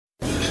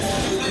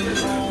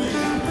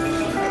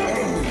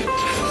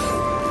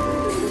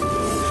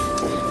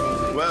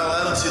Well,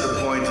 I don't see the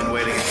point in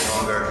waiting any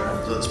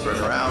longer, so let's bring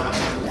her out.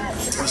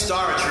 The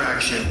star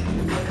attraction,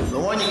 the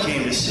one you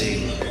came to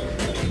see.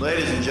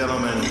 Ladies and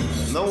gentlemen,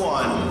 the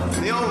one,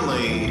 the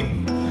only,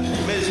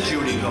 Miss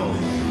Judy Gold.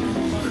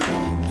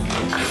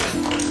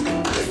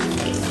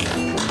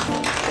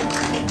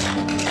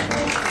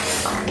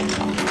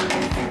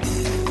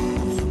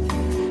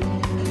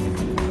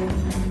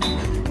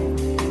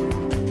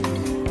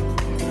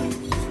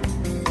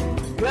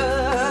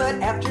 Good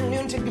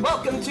afternoon to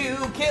welcome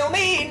to Kill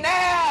Me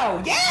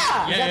Now.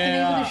 Yeah! Is that the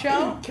name of the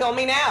show? Kill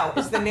Me Now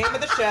is the name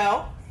of the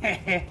show. Well,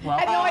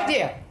 I have no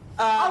idea.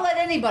 I'll let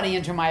anybody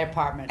into my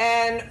apartment.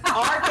 And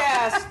our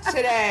guest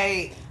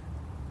today,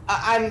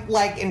 I'm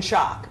like in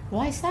shock.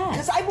 Why is that?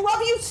 Because I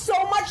love you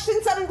so much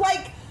since I'm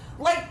like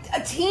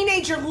a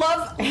teenager.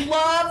 Love, in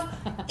love,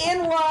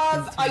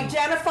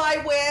 identify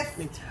with.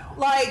 Me too.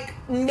 Like,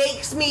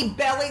 makes me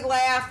belly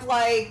laugh,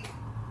 like,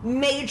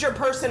 major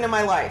person in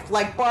my life.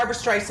 Like Barbara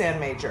Streisand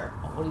major.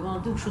 What do you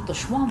want to do? Shoot the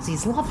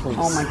Schwanzies, lovely.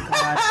 oh my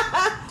God.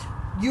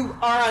 You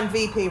are on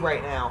VP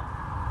right now.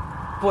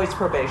 Voice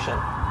probation.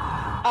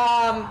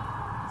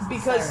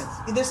 Because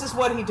this is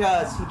what he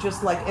does. He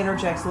just like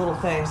interjects little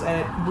things and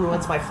it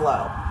ruins my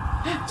flow.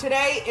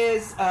 Today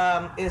is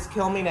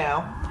Kill Me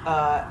Now.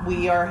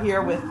 We are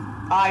here with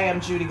I am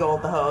Judy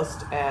Gold, the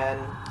host, and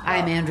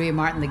I'm Andrea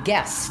Martin, the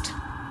guest.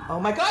 oh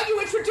my God, you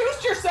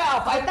introduced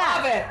yourself. I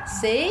love it.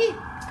 See?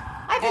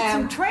 I've had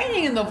some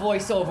training in the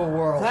voiceover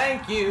world.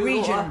 Thank you.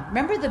 Region.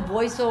 Remember the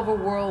voiceover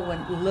world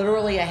when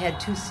literally I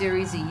had 2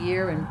 series a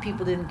year and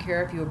people didn't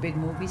care if you were a big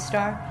movie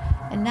star?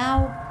 And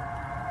now,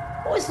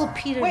 what was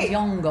Lupita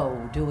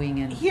Nyong'o doing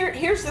in...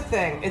 Here's the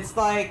thing. It's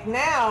like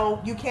now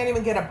you can't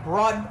even get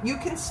you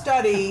can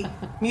study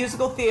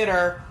musical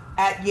theater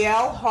at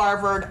Yale,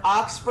 Harvard,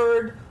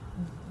 Oxford,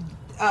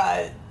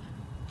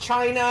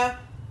 China,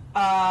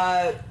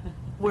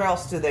 where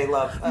else do they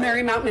love?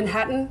 Marymount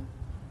Manhattan?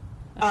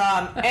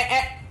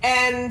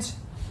 And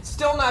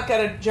still not get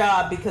a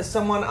job because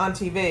someone on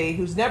TV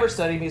who's never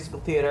studied musical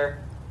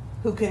theater,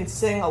 who can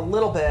sing a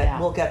little bit,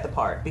 will get the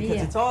part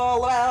because it's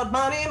all about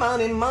money,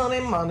 money, money,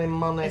 money,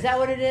 money. Is that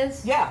what it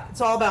is? Yeah,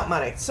 it's all about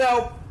money.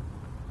 So,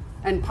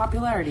 and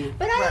popularity.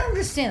 But I don't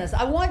understand this.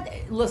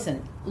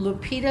 Listen,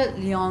 Lupita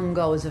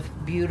Nyong'o is a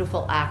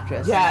beautiful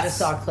actress. Yes. I just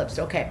saw clips.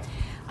 Okay.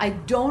 I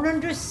don't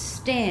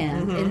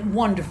understand, and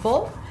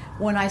wonderful,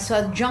 when I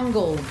saw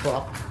Jungle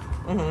Book,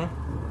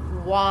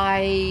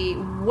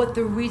 what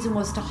the reason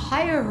was to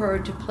hire her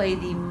to play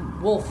the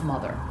wolf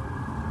mother.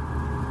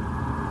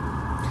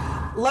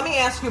 let me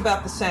ask you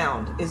about the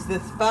sound. Is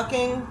this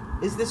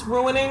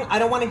ruining? I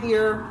don't want to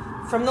hear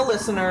from the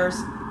listeners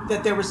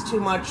that there was too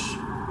much.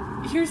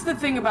 Here's the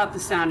thing about the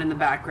sound in the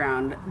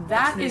background.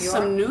 That is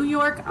some New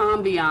York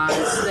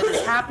ambiance that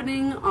is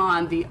happening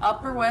on the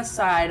Upper West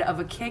Side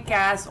of a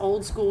kick-ass,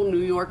 old-school New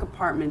York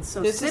apartment.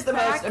 So this is the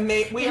most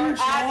amazing. We are at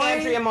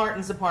Andrea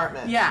Martin's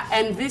apartment. Yeah,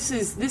 and this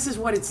is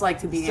what it's like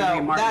to be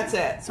Andrea Martin. That's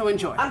it. So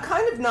enjoy. I'm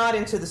kind of not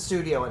into the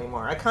studio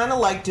anymore. I kind of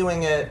like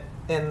doing it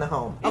in the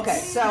home.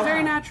 It's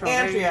very natural.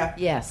 Andrea.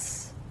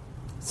 Yes.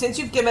 Since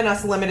you've given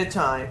us limited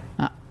time.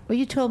 Well,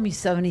 you told me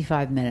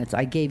 75 minutes.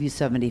 I gave you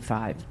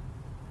 75.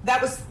 That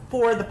was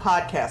for the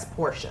podcast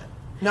portion,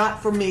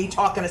 not for me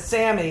talking to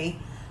Sammy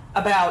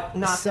about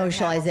not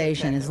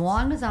socialization. As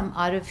long as I'm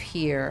out of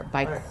here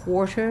by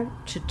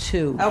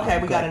 1:45. Okay,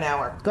 we got an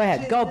hour. Go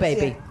ahead, go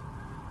baby.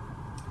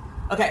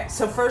 Okay,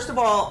 so first of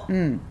all,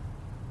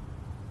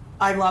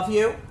 I love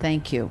you.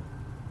 Thank you.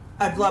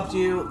 I've loved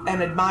you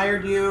and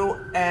admired you,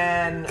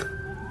 and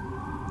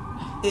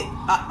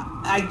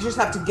I just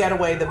have to get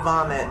away the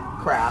vomit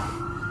crap.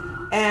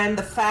 And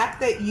the fact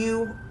that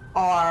you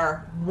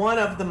are one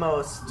of the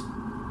most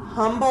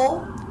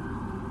humble,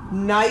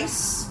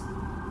 nice,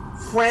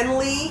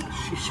 friendly,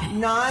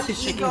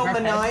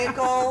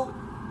 non-egomaniacal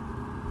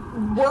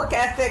work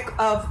ethic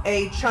of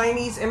a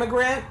Chinese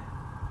immigrant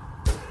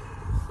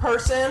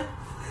person.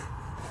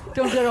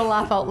 Don't get to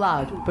laugh out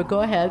loud, but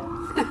go ahead.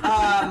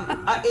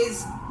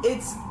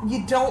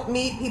 You don't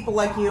meet people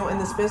like you in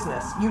this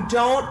business. You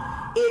don't.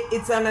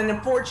 It's an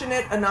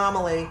unfortunate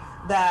anomaly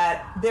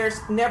that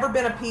there's never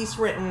been a piece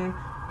written.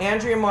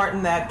 Andrea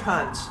Martin, that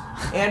cunt.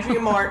 Andrea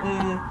Martin.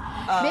 Maybe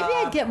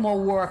I'd get more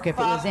work if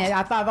it was.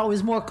 I thought it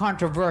was more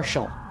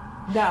controversial.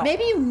 No.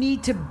 Maybe you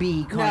need to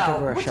be controversial.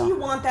 No. What do you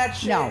want that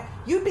shit? No.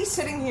 You'd be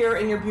sitting here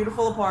in your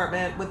beautiful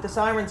apartment with the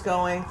sirens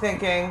going,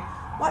 thinking,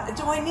 "What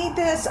do I need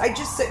this?" I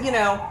just said,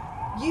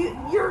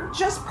 you're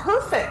just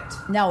perfect.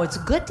 No, it's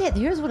good to.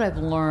 Here's what I've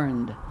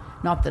learned.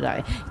 Not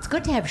that it's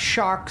good to have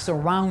sharks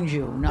around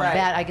you. Not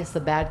bad. I guess the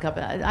bad cup.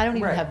 I don't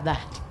even have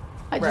that.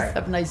 I just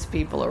have nice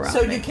people around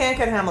So me. you can't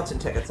get Hamilton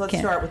tickets. Let's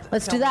start with the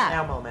Let's do that.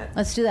 Now moment.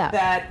 Let's do that.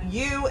 That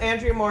you,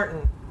 Andrea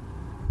Martin,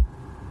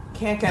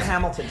 can't get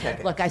Hamilton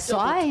tickets. Look, I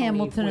saw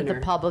Hamilton at the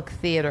Public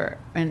Theater,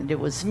 and it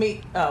was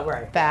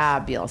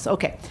fabulous.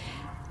 Okay.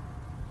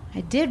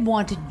 I did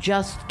want to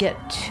just get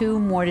 2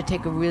 more to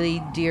take a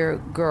really dear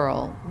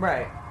girl.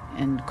 Right.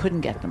 And couldn't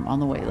get them on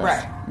the wait list.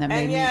 Right. That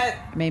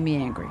made me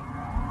angry.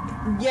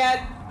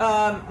 Yet,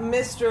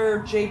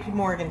 Mr. J.P.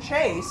 Morgan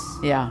Chase,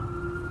 Yeah.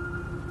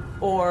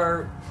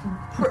 or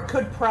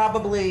could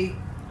probably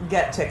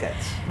get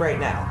tickets right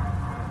now.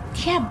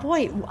 Yeah,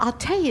 boy, I'll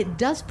tell you, it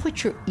does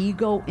put your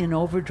ego in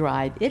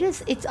overdrive.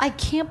 I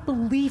can't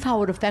believe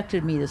how it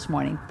affected me this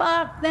morning.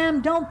 Fuck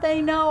them, don't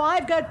they know?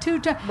 I've got 2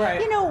 times.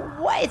 Right. You know,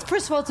 what?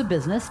 First of all, it's a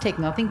business. Take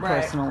nothing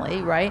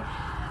personally, right?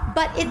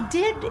 But it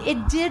did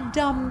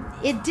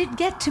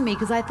get to me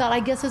because I thought,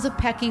 I guess there's a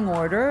pecking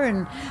order,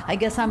 and I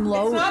guess I'm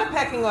low. It's not a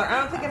pecking order.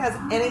 I don't think it has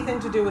anything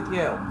to do with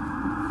you.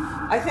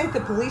 I think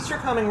the police are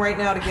coming right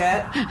now to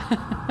get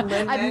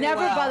I've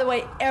never, by the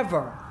way,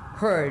 ever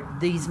heard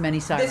these many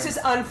sirens. This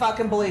is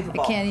unfucking believable.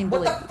 I can't even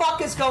believe What the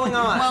fuck is going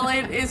on? Well,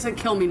 it is a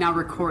Kill Me Now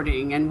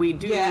recording, and we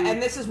do. Yeah, and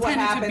this is what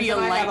tend happens to be a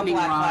when I have a lightning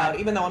black rod. cloud,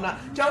 even though I'm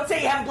not. Don't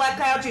say you have a black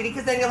cloud, Judy,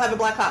 because then you'll have a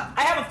black cloud.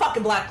 I have a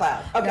fucking black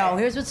cloud. Okay. No,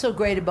 here's what's so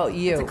great about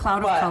you. It's a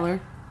cloud What? of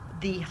color.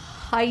 The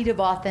height of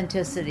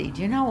authenticity.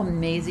 Do you know how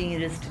amazing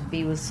it is to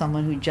be with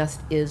someone who just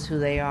is who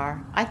they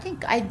are? I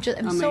think I'm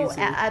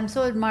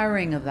so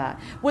admiring of that.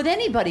 With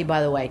anybody,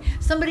 by the way,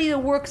 somebody that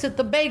works at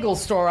the bagel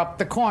store up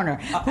the corner,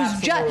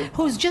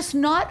 who's just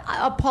not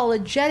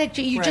apologetic.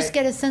 You just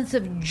get a sense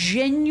of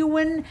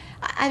genuine.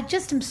 I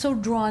just am so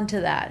drawn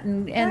to that.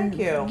 And Thank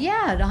you.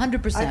 Yeah,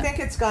 100%. I think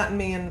it's gotten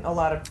me in a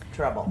lot of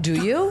trouble. Do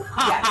you?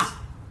 Yes.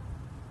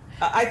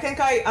 I think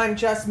I'm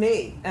just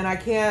me, and I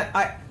can't.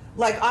 I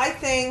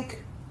think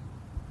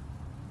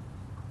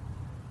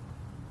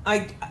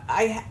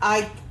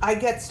I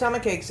get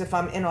stomach aches if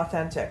I'm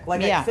inauthentic.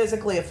 Like it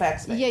physically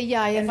affects me.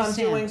 Yeah, I understand.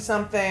 If I'm doing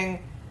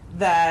something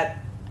that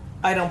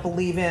I don't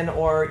believe in,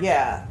 or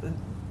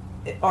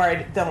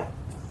I don't.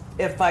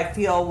 If I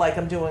feel like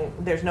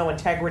there's no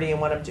integrity in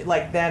what I'm doing,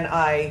 like then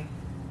I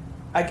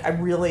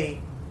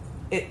really.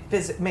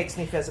 It makes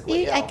me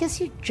physically ill. I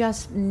guess you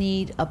just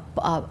need a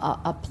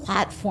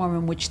platform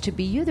in which to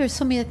be you. There's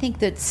so many. I think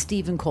that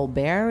Stephen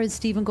Colbert is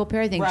Stephen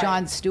Colbert. I think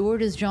Jon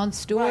Stewart is Jon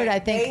Stewart. Right. I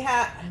think they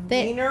have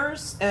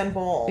wieners and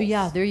balls.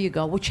 Yeah, there you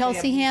go. Well,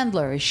 Chelsea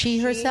Handler, is she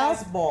herself?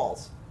 She has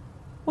balls.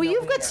 Well,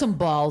 you've got some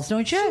balls,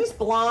 don't you? She's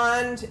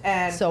blonde,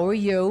 and so are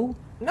you.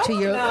 No,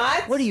 I'm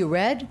not. What are you,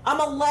 red? I'm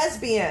a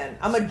lesbian.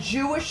 I'm a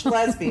Jewish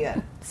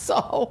lesbian.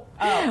 So,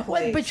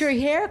 please. But your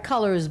hair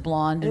color is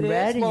blonde and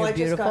red, and you're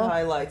beautiful. I just got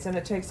highlights, and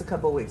it takes a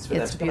couple of weeks for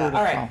them to come beautiful.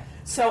 out. All right.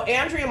 So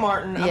Andrea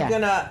Martin, I'm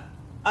gonna.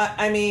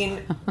 I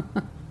mean,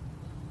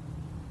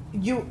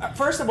 you.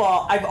 First of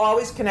all, I've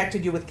always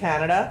connected you with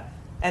Canada,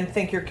 and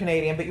think you're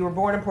Canadian, but you were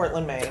born in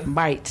Portland, Maine.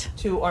 Right.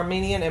 To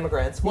Armenian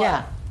immigrants. What?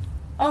 Yeah.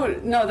 Oh,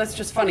 no, that's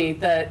just funny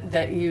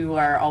that you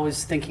are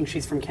always thinking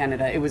she's from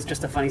Canada. It was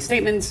just a funny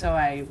statement, so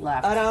I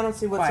laughed. I don't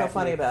see what's so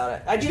funny about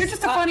it. You're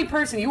just a funny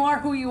person. You are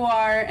who you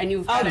are, and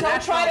you've got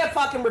don't try to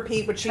fucking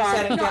repeat what she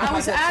said. No, I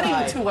was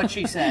adding to what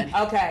she said.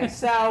 Okay,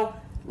 so...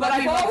 But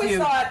I've always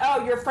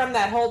thought, you're from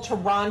that whole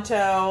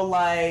Toronto,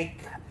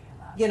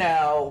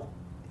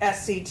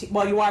 SCT...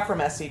 Well, you are from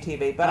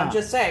SCTV, but I'm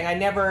just saying,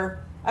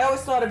 I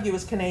always thought of you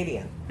as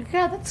Canadian.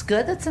 Yeah, that's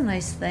good. That's a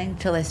nice thing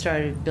until they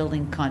started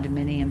building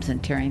condominiums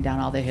and tearing down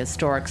all the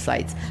historic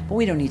sites. But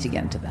we don't need to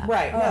get into that.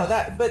 Right.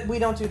 But we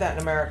don't do that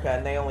in America,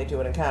 and they only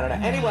do it in Canada.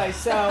 Anyway,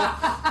 so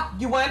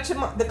you went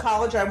to the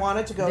college I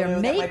wanted to go to. They're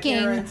making,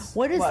 that my parents,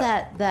 what is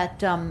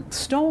that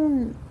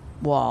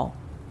Stonewall?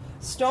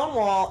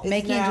 Stonewall is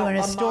making now into an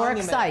a historic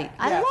monument. site.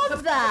 I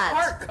love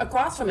that. The park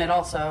across from it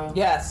also.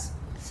 Yes.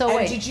 So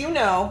wait. Did you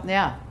know?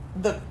 Yeah.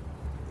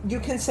 You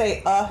can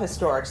say a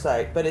historic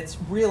site, but it's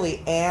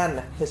really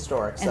an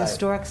historic site. An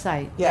historic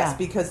site. Yes, yeah.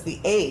 because the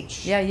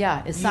H.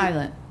 Yeah, is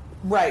silent.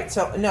 Right.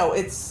 So no,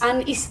 it's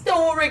an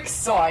historic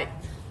site.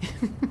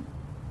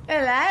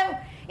 Hello.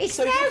 It's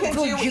so no you can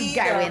good do you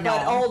either, going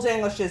but on. Old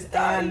English is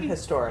an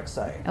historic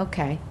site.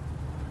 Okay.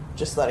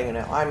 Just letting you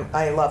know,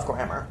 I love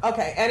grammar.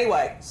 Okay.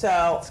 Anyway,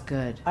 so it's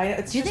good.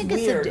 It's do you just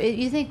think weird.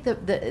 you think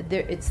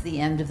it's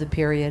the end of the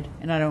period?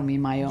 And I don't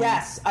mean my own.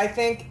 Yes, I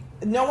think.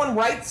 No one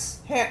writes.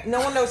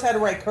 No one knows how to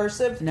write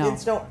cursive. No,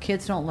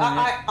 Kids don't learn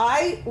it.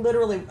 I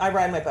literally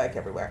ride my bike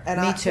everywhere. And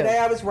Me too. Today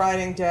I was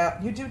riding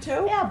down. You do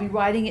too? Yeah, I'll be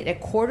riding it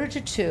at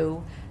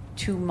 1:45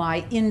 to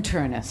my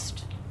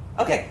internist.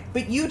 Okay,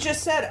 but you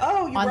just said,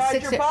 you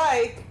ride your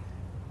bike,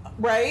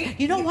 right?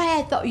 You know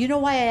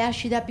why I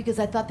asked you that? Because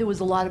I thought there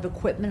was a lot of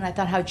equipment. I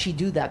thought, how'd she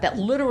do that? That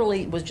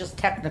literally was just a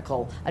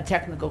technical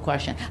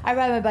question. I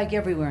ride my bike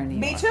everywhere in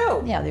New York. Me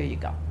too. Yeah, there you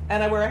go.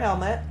 And I wear a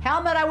helmet.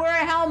 I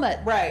wear a helmet.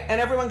 Right. And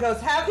everyone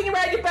goes, how can you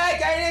ride your bike?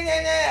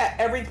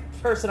 Every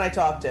person I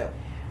talk to.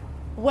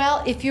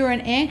 Well, if you're an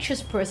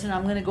anxious person,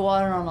 I'm going to go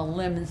out on a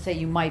limb and say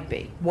you might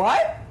be.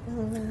 What?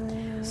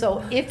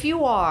 So if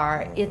you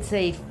are, it's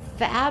a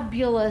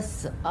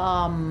fabulous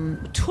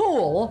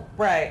tool.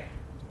 Right.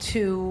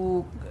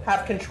 To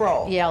have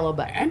control. Yeah, a little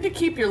bit. And to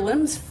keep your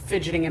limbs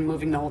fidgeting and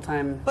moving the whole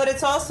time. But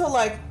it's also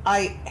like,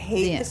 I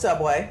hate the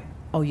subway.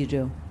 Oh, you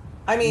do?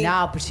 I mean...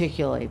 Now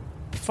particularly.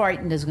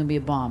 Frightened there's going to be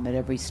a bomb at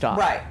every stop.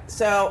 Right.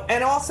 So,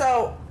 and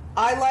also,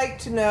 I like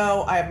to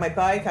know I have my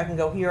bike, I can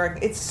go here.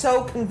 It's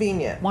so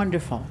convenient.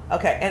 Wonderful.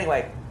 Okay,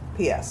 anyway,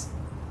 P.S.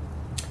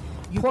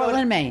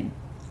 Portland, Maine.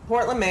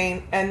 Portland,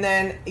 Maine, and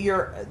then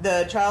you're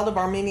the child of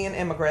Armenian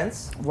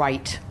immigrants.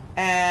 Right.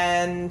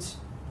 And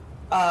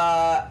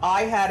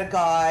I had a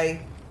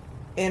guy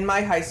in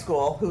my high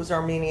school who's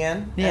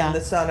Armenian and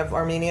the son of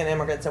Armenian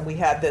immigrants, and we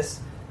had this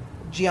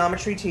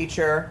geometry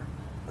teacher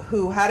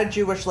who had a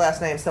Jewish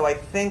last name, so I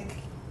think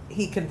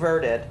he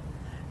converted,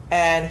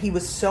 and he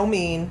was so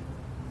mean.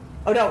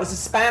 Oh no, it was a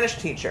Spanish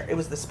teacher. It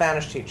was the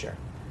Spanish teacher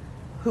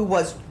who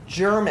was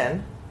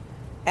German,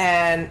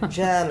 and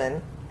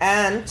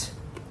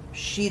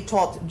she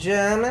taught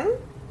German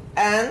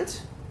and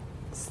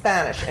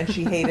Spanish, and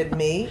she hated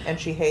me, and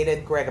she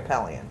hated Greg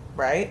Appelian,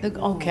 right?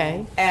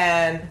 Okay.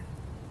 And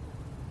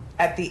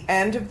at the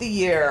end of the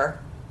year,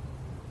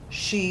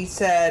 she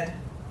said,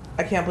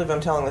 I can't believe I'm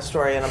telling this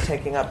story and I'm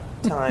taking up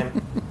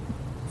time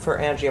for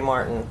Andrea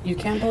Martin. You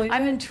can't believe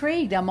I'm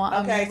intrigued. I'm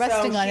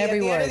resting on every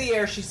at the word. end of the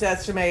year, she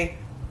says to me,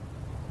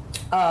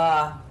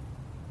 I'm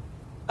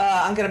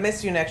going to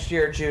miss you next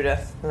year,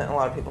 Judith. And a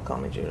lot of people call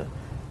me Judith.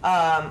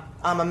 I'm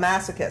a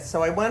masochist.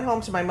 So I went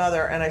home to my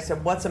mother and I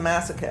said, what's a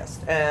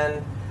masochist?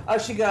 And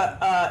she got,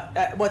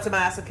 what's a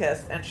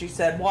masochist? And she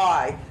said,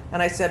 why?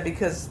 And I said,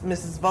 because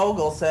Mrs.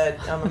 Vogel said,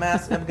 I'm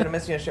going to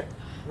miss you next year.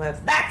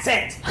 That's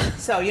it.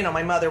 So,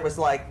 my mother was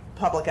like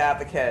public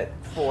advocate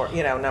for,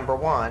 number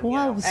one.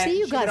 Well, see,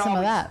 you got some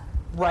of that.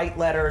 Write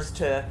letters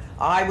to,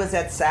 I was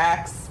at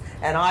Saks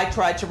and I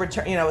tried to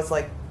return, it's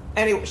like,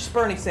 anyway, she's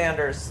Bernie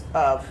Sanders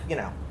of,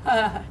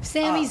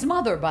 Sammy's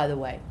mother, by the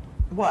way.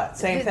 What?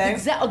 Same thing?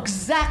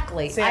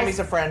 Exactly. Sammy's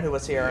a friend who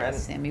was here. And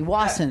Sammy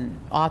Wasson,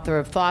 author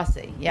of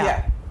Fosse.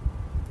 Yeah.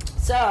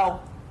 So,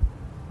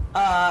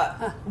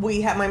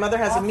 my mother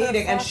has a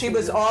meeting, and she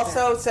was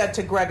also said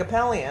to Greg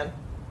Appelian,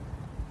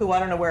 who I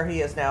don't know where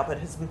he is now, but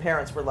his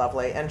parents were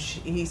lovely, and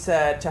he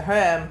said to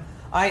him,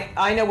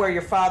 I know where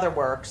your father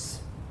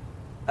works,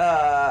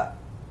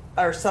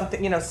 or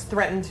something,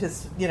 threatened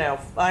his,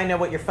 I know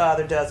what your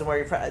father does and where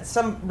your father,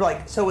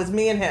 so it was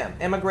me and him,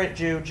 immigrant,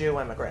 Jew,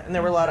 immigrant, and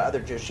there were a lot of other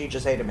Jews. She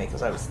just hated me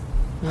because I was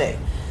me.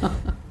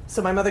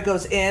 So my mother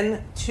goes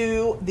in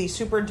to the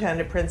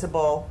superintendent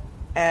principal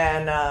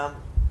and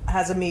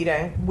has a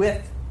meeting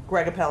with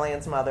Greg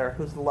Appelian's mother,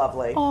 who's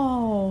lovely.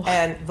 Oh.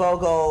 And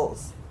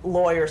Vogel's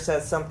lawyer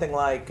says something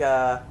like,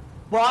 well,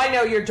 I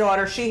know your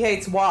daughter, she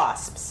hates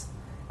wasps.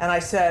 And I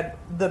said,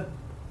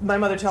 my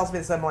mother tells me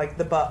this, I'm like,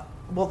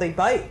 well, they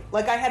bite.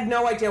 Like, I had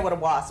no idea what a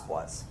wasp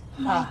was.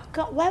 My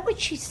God, why would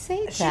she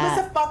say that? She was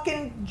a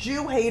fucking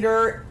Jew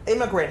hater,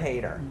 immigrant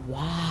hater.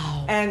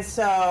 Wow. And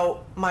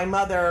so my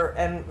mother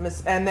and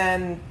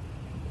then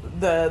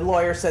the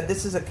lawyer said,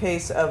 this is a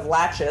case of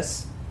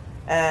laches.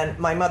 And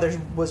my mother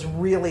was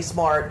really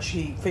smart.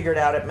 She figured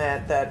out it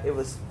meant that it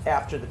was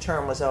after the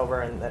term was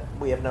over and that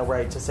we have no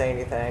right to say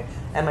anything.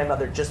 And my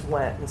mother just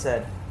went and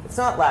said, it's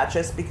not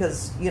laches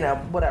because,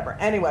 whatever.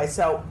 Anyway,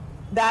 so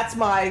that's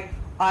my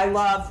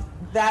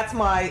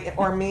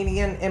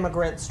Armenian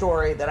immigrant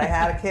story, that I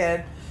had a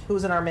kid who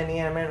was an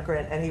Armenian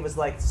immigrant, and he was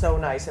like so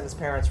nice, and his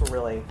parents were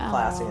really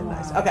classy and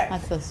nice. Okay,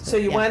 so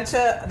you went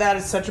to, that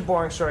is such a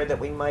boring story that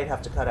we might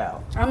have to cut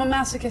out. I'm a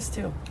masochist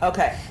too.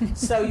 Okay,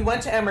 so you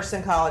went to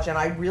Emerson College, and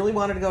I really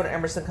wanted to go to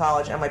Emerson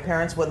College, and my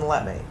parents wouldn't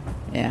let me.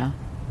 Yeah.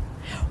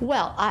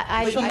 Well,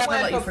 I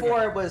went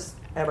before it was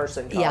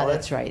Emerson College. Yeah,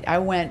 that's right. I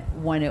went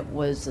when it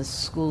was a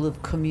school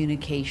of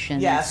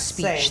communication,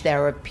 speech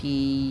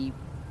therapy,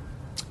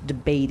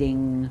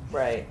 debating,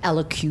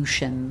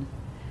 elocution.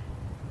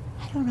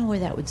 I don't know where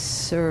that would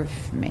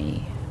serve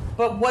me.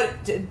 But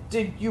what did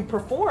you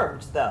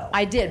performed though?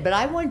 I did, but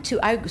I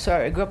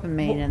grew up in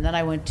Maine, and then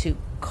I went to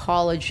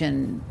college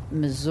in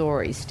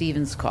Missouri,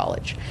 Stevens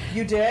College.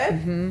 You did?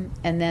 Mm-hmm.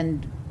 And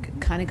then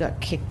kind of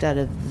got kicked out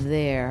of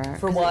there.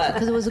 For what?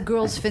 Because it was a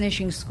girls'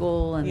 finishing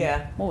school, and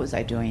what was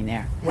I doing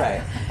there?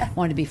 Right.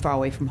 Wanted to be far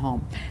away from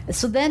home.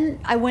 So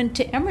then I went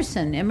to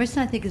Emerson.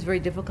 Emerson, I think, is very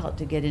difficult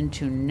to get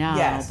into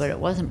now, but it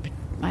wasn't.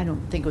 I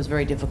don't think it was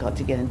very difficult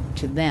to get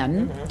into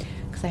then,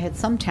 because I had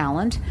some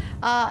talent.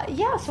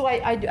 So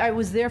I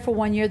was there for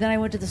 1 year. Then I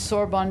went to the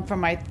Sorbonne for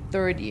my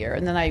third year,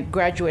 and then I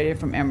graduated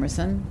from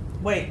Emerson.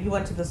 Wait, you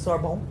went to the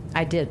Sorbonne?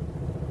 I did.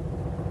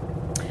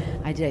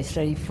 I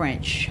studied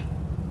French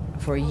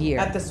for a year.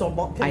 At the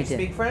Sorbonne? Can you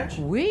speak French?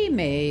 Oui,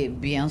 mais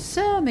bien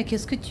sûr. Mais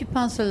qu'est-ce que tu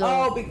penses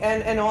là? Oh,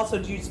 and also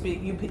do you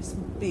speak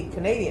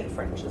Canadian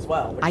French as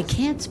well? I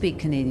can't speak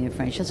Canadian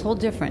French. That's a whole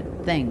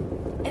different thing.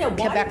 Why do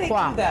they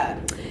do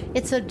that?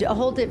 It's a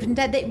whole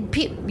different.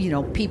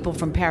 People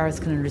from Paris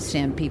can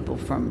understand people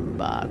from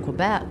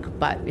Quebec,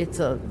 but it's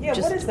a what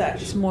is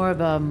that? It's more of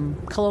a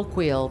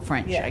colloquial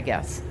French, I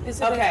guess.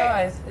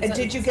 Okay. And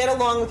did you get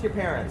along with your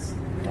parents?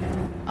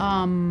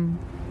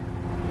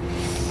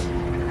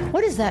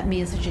 What does that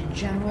mean? Such a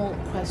general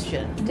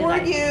question.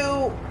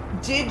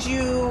 Did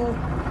you?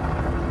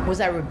 Was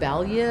I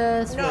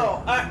rebellious?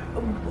 No.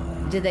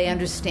 Did they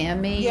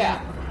understand me?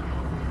 Yeah.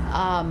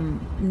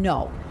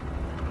 No.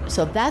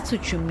 So that's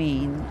what you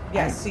mean.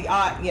 Yes.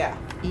 Yeah.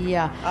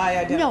 I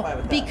identify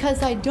with that.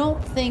 Because I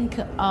don't think.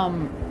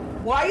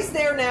 Why is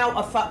there now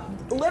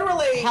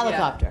literally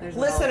helicopter?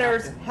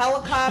 Listeners,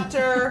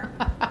 helicopter.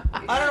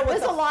 I don't know what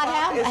There's a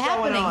lot is going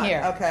happening on.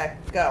 here. Okay,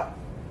 go.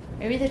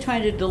 Maybe they're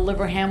trying to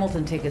deliver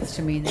Hamilton tickets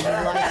to me. They need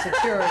a lot of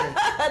security.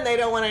 And they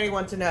don't want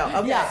anyone to know.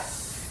 Okay. Yeah.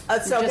 So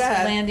Just go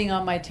ahead. landing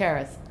on my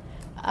terrace.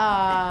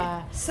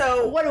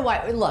 So what do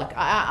I look?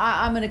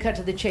 I'm going to cut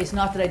to the chase.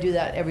 Not that I do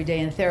that every day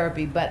in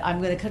therapy, but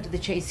I'm going to cut to the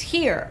chase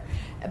here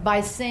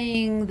by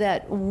saying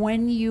that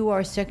when you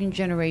are second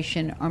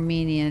generation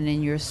Armenian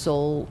and your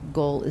sole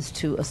goal is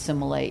to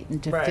assimilate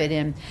and to fit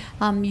in,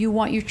 you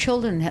want your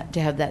children to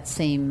have that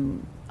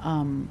same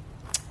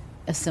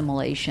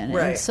assimilation.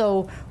 Right. And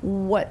so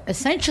what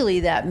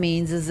essentially that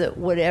means is that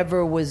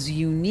whatever was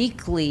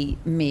uniquely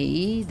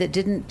me that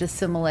didn't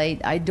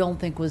assimilate, I don't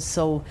think was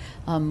so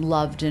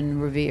loved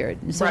and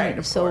revered. So, Right,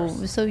 of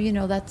course. so you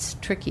know, that's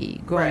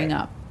tricky growing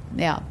up.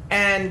 Yeah.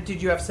 And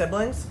did you have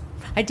siblings?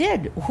 I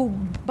did, who,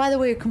 by the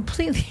way, are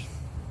completely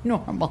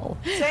normal.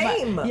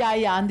 Same.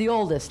 Yeah, I'm the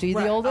oldest. Are you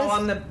the oldest? Oh,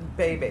 I'm the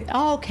baby.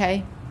 Oh,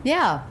 okay.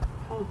 Yeah.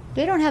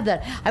 They don't have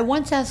that. I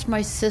once asked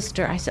my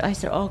sister, I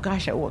said, oh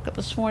gosh, I woke up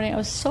this morning. I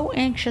was so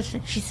anxious.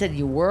 And she said,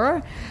 you were?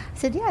 I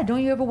said, yeah,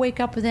 don't you ever wake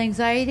up with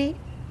anxiety?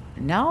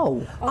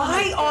 No.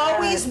 I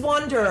always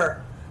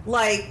wonder,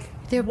 like,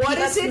 what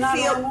does it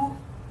feel? Normal?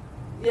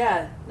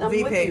 Yeah, I'm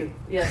VP. with you.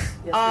 Yes.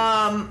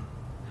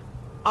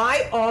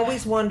 I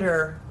always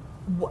wonder,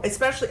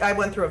 especially I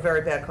went through a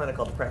very bad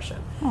clinical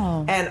depression.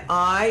 Oh. And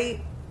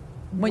I...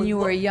 When you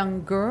were a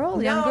young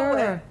girl?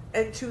 Younger? No,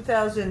 in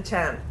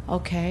 2010.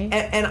 Okay.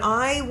 And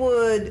I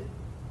would,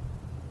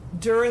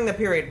 during the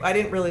period, I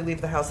didn't really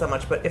leave the house that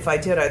much, but if I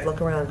did, I'd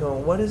look around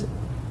going, what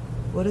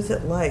is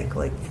it like?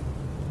 Like,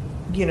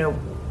 you know...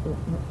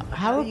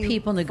 How are do you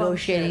people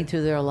negotiating function?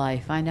 through their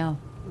life? I know.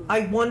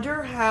 I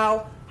wonder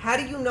how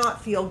do you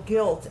not feel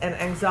guilt and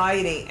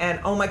anxiety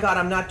and, oh my God,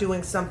 I'm not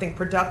doing something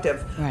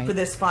productive for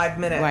this 5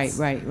 minutes.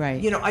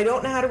 Right. You know, I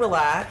don't know how to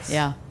relax.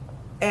 Yeah.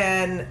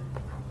 And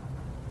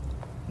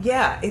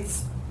yeah,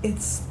 it's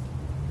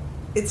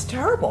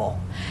terrible.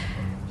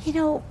 You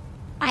know,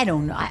 I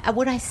don't know.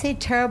 Would I say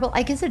terrible?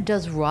 I guess it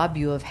does rob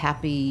you of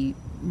happy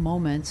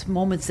moments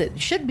that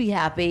should be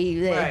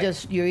happy.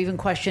 Just you're even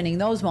questioning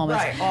those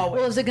moments. Right, always.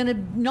 Well, is it going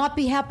to not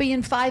be happy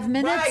in 5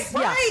 minutes?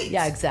 Right.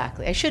 Yeah,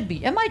 exactly. I should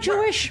be. Am I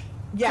Jewish?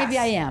 Yes. Maybe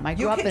I am. I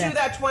grew up in You can do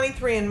that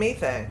 23andMe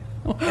thing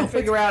and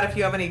figure out if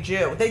you have any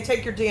Jew. They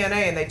take your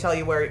DNA and they tell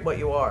you what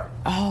you are.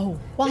 Oh,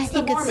 well, It's I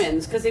think the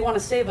Mormons because they want to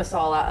save us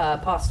all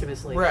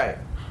posthumously. Right.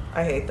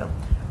 I hate them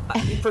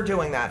for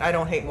doing that. I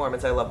don't hate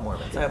Mormons. I love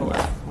Mormons. I have a lot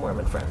of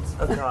Mormon friends.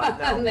 Oh God,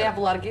 no. And they have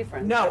a lot of gay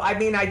friends. No, I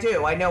mean I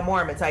do. I know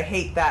Mormons. I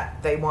hate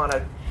that they want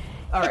to.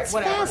 All right, it's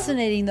whatever.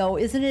 fascinating, though,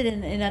 isn't it?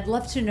 And I'd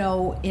love to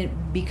know,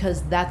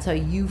 because that's how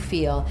you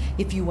feel,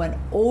 if you went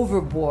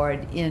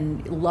overboard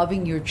in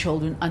loving your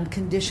children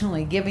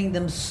unconditionally, giving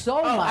them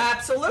so much.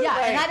 Absolutely.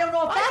 Yeah, and I don't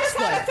know if that's I just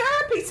had a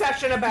therapy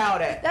session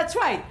about it. That's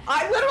right.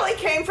 I literally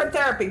came from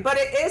therapy, but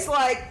it is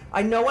like,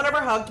 no one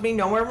ever hugged me.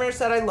 No one ever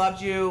said I love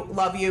you.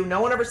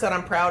 No one ever said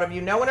I'm proud of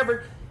you. No one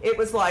ever... It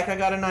was like, I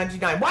got a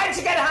 99. Why did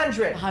you get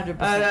 100? 100%.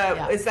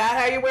 Yeah. Is that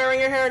how you're wearing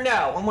your hair?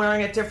 No, I'm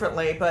wearing it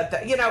differently. But,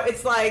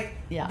 it's like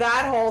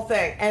that whole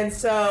thing. And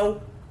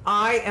so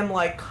I am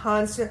like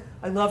constant,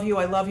 I love you. Do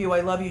you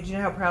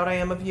know how proud I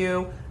am of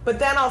you? But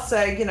then I'll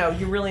say,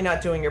 you're really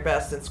not doing your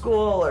best in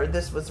school, or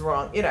this was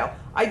wrong.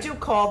 I do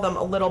call them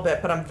a little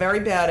bit, but I'm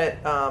very bad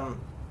at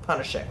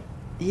punishing.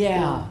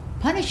 Yeah.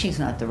 Punishing's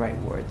not the right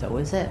word, though,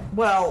 is it?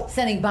 Well...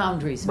 Setting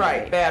boundaries.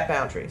 Right, bad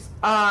boundaries.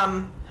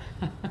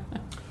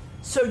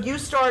 So you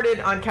started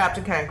on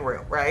Captain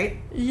Kangaroo, right?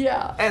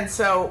 Yeah. And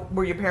so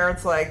were your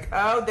parents like,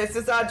 oh, this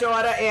is our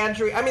daughter,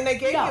 Andrea? I mean, they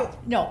gave you...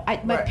 No,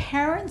 my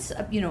parents,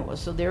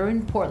 so they're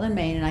in Portland,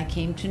 Maine, and I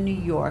came to New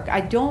York.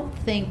 I don't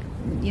think,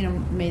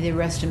 may they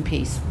rest in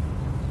peace.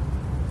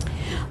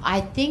 I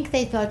think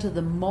they thought to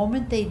the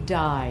moment they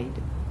died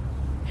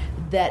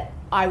that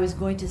I was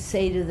going to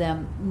say to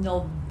them,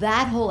 no,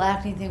 that whole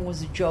acting thing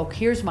was a joke.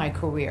 Here's my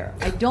career.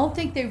 I don't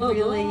think they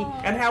really...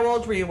 And how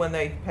old were you when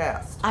they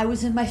passed? I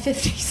was in my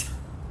 50s.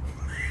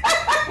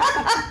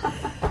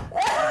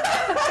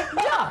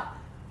 Yeah.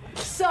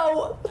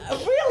 So,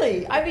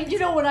 really, I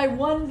mean, when I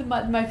won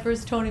my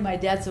first Tony, my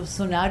dad said,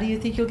 so now do you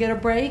think you'll get a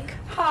break?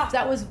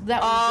 That was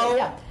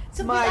yeah.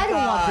 So my I don't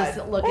God. want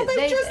this to look well, at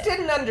they just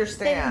didn't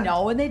understand.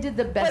 And they did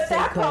the best they could.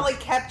 But that could. probably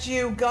kept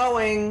you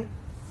going...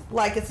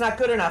 Like, it's not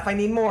good enough. I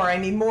need more.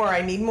 You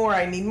know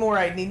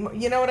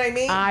what I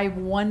mean? I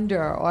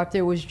wonder, or if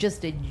there was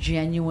just a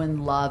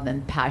genuine love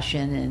and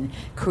passion and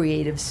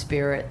creative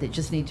spirit that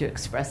just need to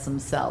express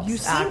themselves. You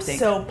seem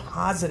so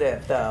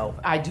positive, though.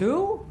 I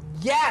do?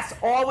 Yes,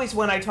 always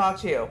when I talk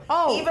to you.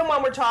 Oh. Even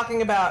when we're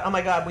talking about, oh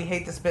my God, we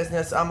hate this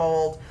business, I'm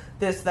old,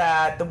 this,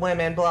 that, the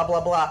women, blah,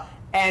 blah, blah.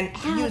 And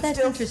that's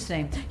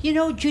interesting.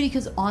 Judy,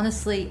 because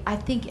honestly, I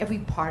think every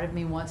part of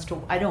me wants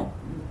to... I don't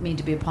mean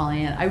to be a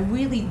Pollyanna. I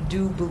really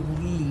do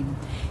believe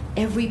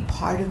every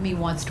part of me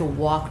wants to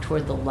walk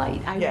toward the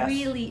light. I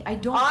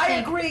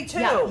agree too.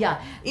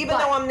 Yeah. Even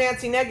though I'm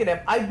Nancy negative,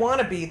 I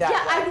want to be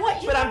that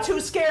way. But I'm too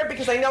scared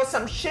because I know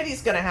something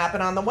shitty's going to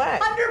happen on the way.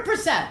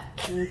 100%.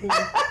 Move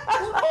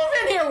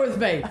in here with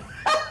me.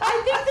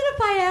 I think that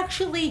if I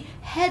actually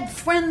had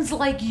friends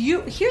like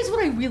you, here's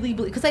what I really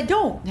believe, because I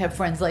don't have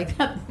friends like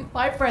that.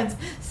 My friends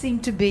seem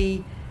to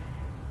be,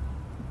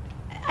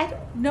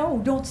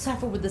 don't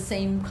suffer with the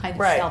same kind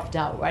of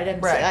self-doubt, right?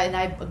 And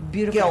I have a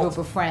beautiful group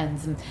of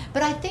friends.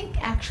 But I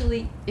think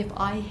actually if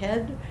I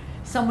had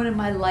someone in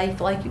my life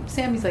like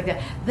Sammy's like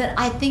that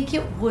I think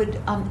it would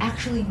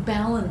actually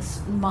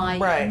balance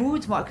my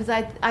moods more, because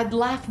I'd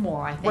laugh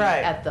more, I think,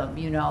 at them,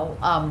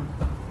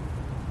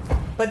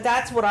 But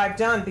that's what I've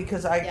done,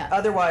 because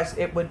otherwise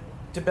it would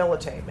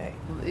debilitate me.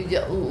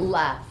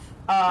 Laugh.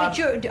 But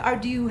are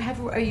you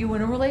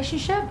in a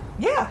relationship?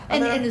 Yeah.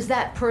 And is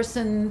that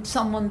person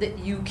someone that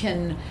you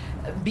can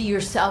be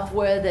yourself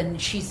with,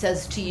 and she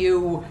says to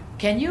you,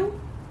 can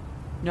you?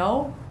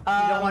 No? You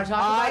don't want to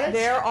talk about it?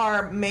 There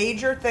are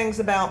major things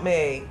about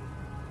me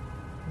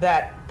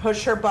that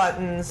push her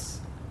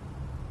buttons.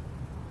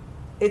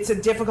 It's a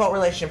difficult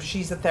relationship.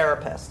 She's a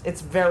therapist.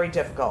 It's very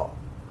difficult.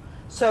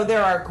 So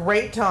there are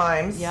great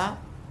times. Yeah.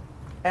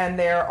 And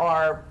there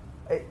are,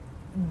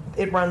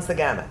 it runs the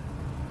gamut.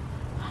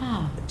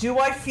 Huh. Do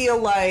I feel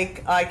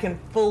like I can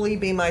fully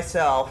be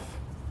myself?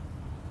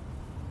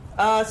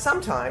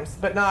 Sometimes,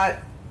 but not.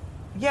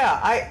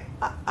 Yeah,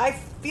 I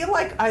feel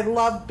like I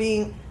love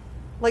being,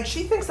 like,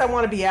 she thinks I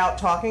want to be out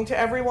talking to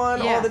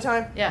everyone all the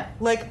time. Yeah.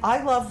 Like,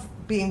 I love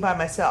being by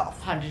myself.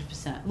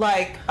 100%.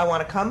 Like, I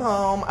want to come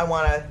home. I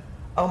want to,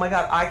 oh my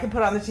God, I can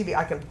put on the TV.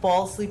 I can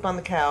fall asleep on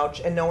the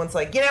couch and no one's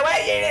like, you know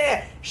what?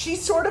 Yeah.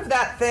 She's sort of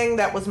that thing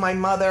that was my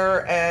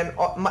mother, and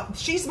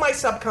she's my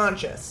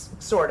subconscious,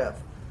 sort of.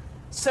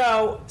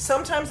 So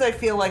sometimes I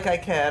feel like I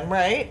can,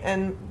 right?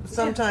 And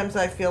sometimes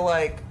I feel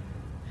like...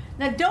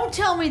 Now, don't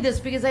tell me this,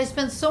 because I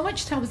spend so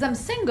much time, because I'm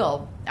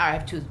single. I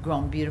have two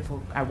grown,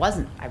 beautiful... I was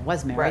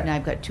married, and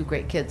I've got two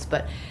great kids,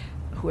 but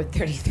who are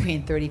 33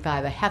 and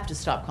 35. I have to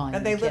stop calling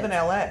them kids. And they live in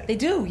L.A. They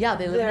do, yeah.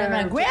 They live in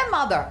L.A. My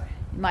grandmother,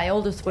 my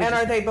oldest... And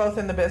are they both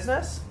in the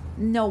business?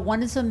 No,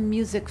 one is a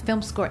music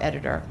film score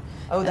editor.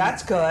 Oh,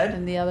 that's good.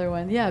 And the other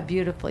one,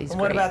 beautifully. And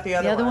what about the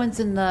other one? The other one's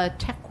in the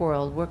tech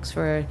world, works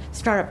for a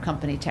startup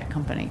company, tech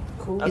company.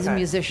 Cool. He's a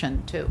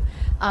musician, too.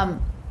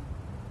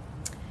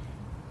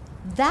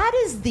 That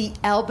is the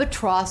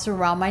albatross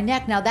around my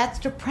neck. Now, that's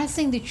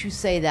depressing that you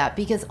say that,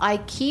 because I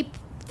keep...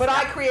 But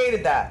I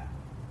created that.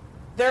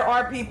 There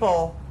are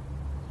people...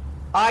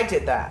 I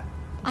did that.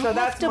 So I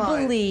have to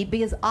believe,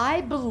 because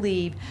I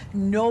believe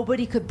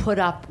nobody could put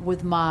up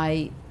with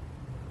my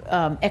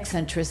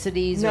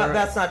eccentricities. No,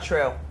 that's not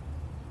true.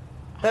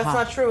 That's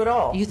not true at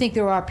all. You think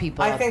there are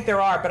people? I think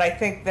there are, but I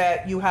think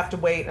that you have to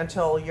wait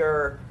until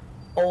you're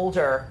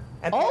older.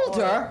 And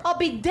older? I'll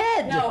be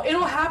dead. No,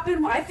 it'll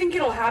happen. I think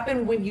it'll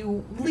happen when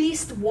you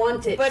least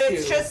want it. But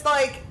it's just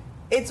like,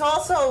 it's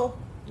also...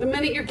 The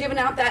minute you're giving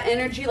out that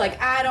energy, like,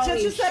 I don't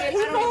need shit. shit.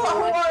 People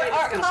who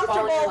are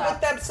comfortable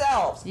with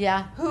themselves.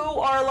 Yeah. Who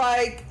are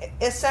like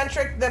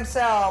eccentric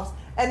themselves,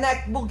 and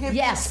that will give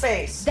you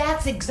space.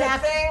 That's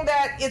exactly the thing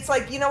that it's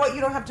like, you know what,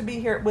 you don't have to be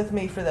here with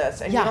me for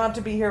this, and you don't have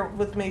to be here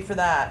with me for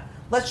that.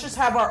 Let's just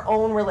have our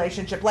own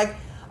relationship. Like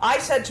I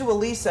said to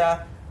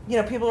Elisa,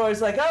 people are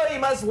always like, oh, you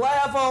must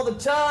laugh all the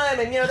time,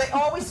 and they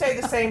always say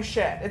the same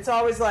shit. It's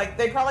always like,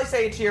 they probably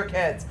say it to your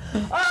kids.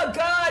 Oh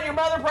God, your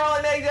mother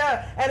probably made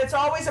that. And it's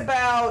always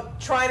about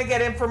trying to get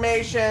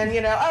information,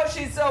 oh,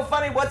 she's so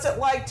funny, what's it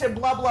like to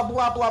blah, blah,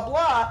 blah, blah,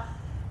 blah.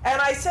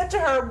 And I said to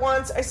her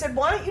once, I said,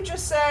 why don't you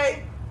just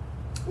say,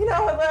 I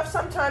laugh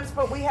sometimes,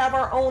 but we have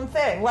our own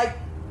thing. Like,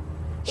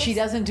 she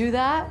doesn't do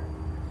that?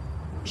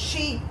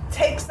 She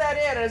takes that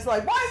in and is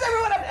like, why is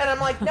everyone up? And I'm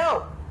like,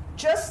 no.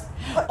 Just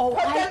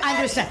I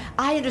understand.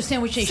 I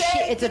understand what you're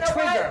saying. It's a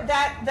trigger.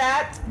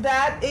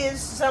 That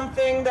is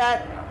something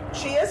that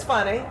she is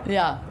funny.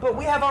 Yeah. But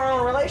we have our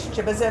own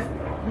relationship, as if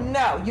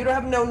no, you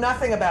don't know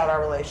nothing about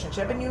our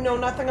relationship, and you know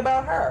nothing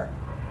about her.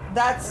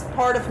 That's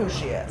part of who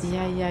she is.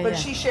 Yeah. But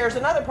she shares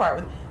another part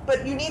with.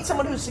 But you need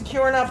someone who's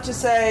secure enough to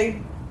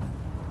say,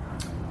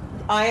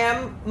 I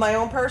am my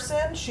own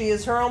person, she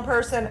is her own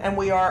person, and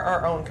we are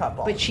our own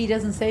couple. But she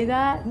doesn't say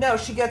that? No,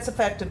 she gets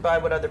affected by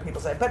what other people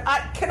say. But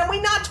can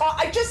we not talk?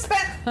 I just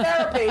spent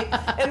therapy,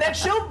 and then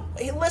she'll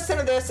listen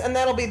to this, and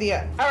that'll be the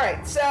end. All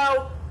right,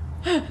 so...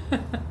 All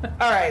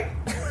right.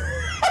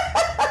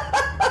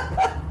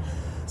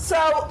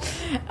 So...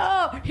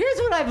 here's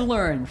what I've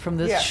learned from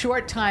this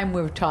short time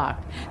we've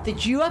talked.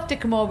 That you have to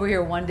come over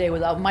here one day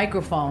without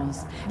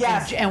microphones.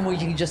 Yes. And we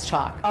can just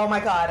talk. Oh,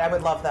 my God, I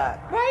would love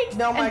that. Right?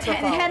 No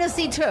microphone. And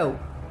Hennessy, too.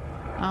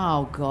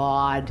 Oh,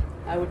 God.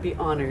 I would be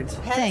honored.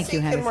 Thank you,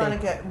 Hennessy.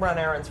 Hennessy can run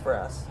errands for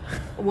us.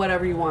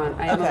 Whatever you want.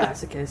 I am a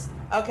masochist.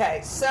 Okay,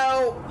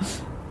 so...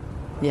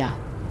 Yeah.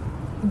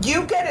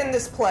 You get in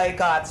this play,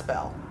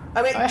 Godspell.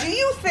 I mean, do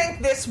you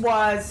think this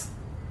was...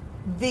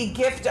 the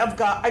gift of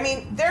God? I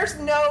mean, there's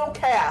no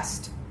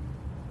cast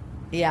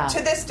Yeah.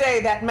 to this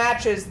day that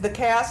matches the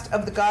cast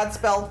of the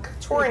Godspell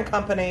touring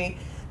company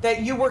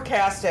that you were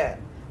cast in.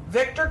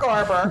 Victor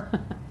Garber,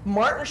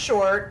 Martin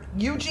Short,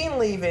 Eugene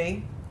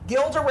Levy,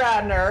 Gilda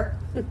Radner,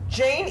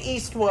 Jane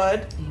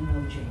Eastwood. Do you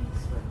know Jane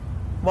Eastwood?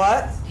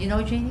 What? Do you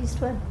know Jane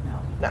Eastwood? No.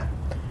 No.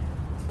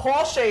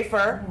 Paul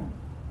Schaefer.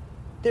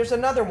 There's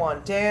another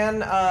one. Dan.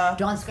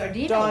 Don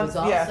Scardino was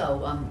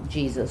also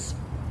Jesus.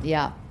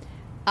 Yeah.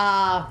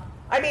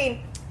 I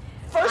mean,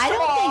 first I of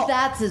don't all, think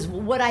that's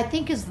what I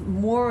think is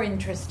more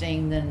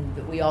interesting than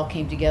that we all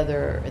came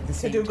together at the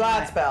same do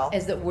time. Godspell.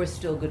 Is that we're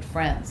still good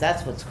friends.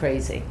 That's what's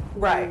crazy.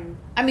 right,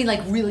 I mean,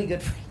 like really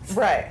good friends.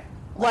 right.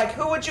 Like,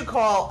 who would you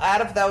call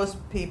out of those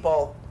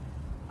people?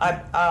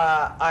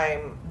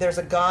 There's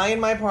a guy in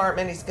my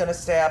apartment. He's going to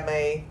stab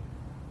me.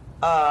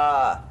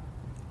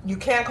 You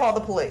can't call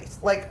the police.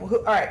 Like, all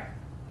right.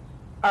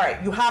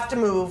 You have to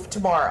move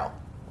tomorrow.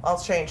 I'll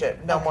change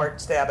it. No more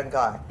stabbing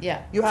guy.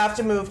 Yeah. You have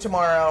to move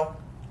tomorrow.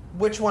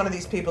 Which one of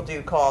these people do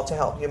you call to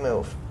help you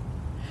move?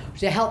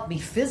 To help me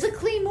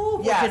physically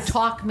move, Yes. or to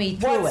talk me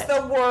through What's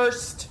it. the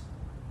worst?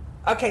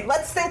 Okay,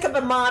 let's think of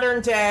a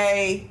modern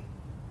day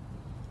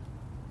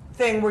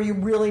thing where you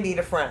really need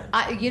a friend.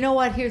 You know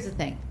what? Here's the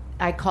thing.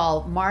 I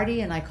call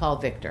Marty and I call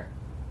Victor.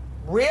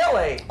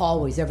 Really?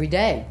 Always, every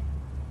day.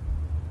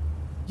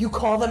 You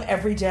call them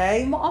every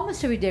day?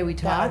 Almost every day we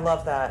talk. Yeah, I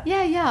love that.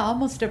 Yeah,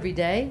 almost every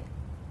day.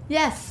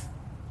 Yes.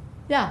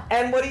 Yeah.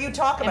 And what do you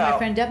talk And about? my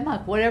friend Deb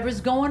Monk,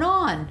 whatever's going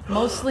on.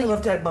 Mostly I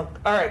love Dead Monk.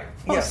 All right.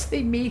 Yes.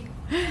 mostly me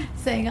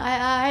saying,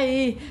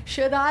 I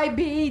should I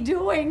be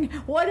doing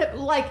what,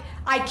 like,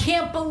 I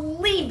can't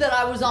believe that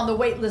I was on the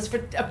wait list for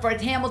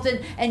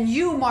Hamilton, and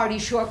you, Marty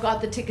Short,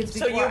 got the tickets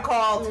So before. you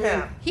called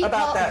him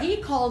about that. He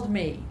called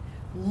me.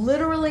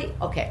 Literally,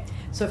 okay.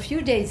 So a few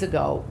days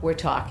ago, we're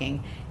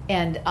talking,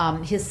 and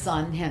his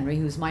son, Henry,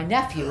 who's my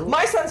nephew.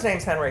 My son's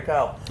name's Henry.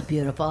 Go.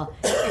 Beautiful.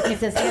 He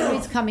says,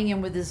 Henry's coming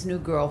in with his new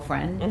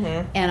girlfriend,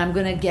 and I'm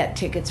going to get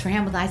tickets for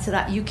Hamilton. I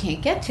said, you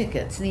can't get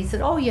tickets. And he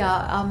said, oh,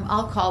 yeah,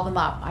 I'll call them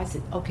up. I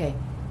said, okay,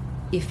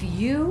 if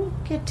you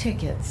get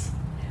tickets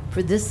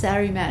for this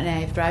Saturday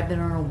matinee after I've been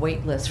on a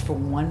wait list for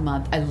 1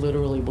 month, I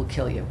literally will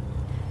kill you.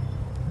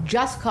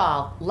 Just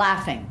call,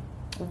 laughing.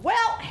 Well,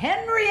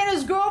 Henry and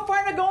his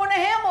girlfriend are going to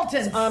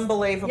Hamilton's. It's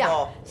unbelievable.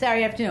 Yeah,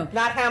 Saturday afternoon.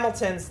 Not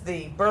Hamilton's,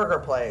 the burger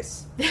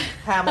place.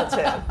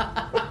 Hamilton.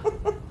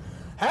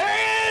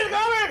 Hey,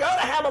 go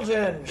to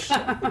Hamilton's.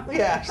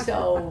 Yeah.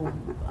 So,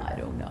 I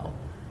don't know.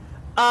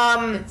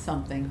 It's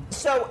something.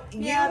 So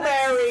you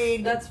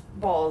married. That's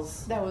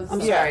balls. That was- I'm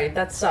Yeah. sorry.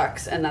 That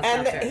sucks, and that's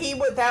And not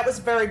fair. that was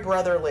very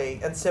brotherly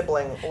and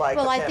sibling like.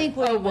 Well, I think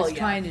what he was yeah.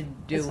 trying to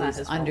do It's not was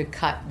his fault.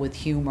 undercut with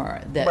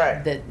humor that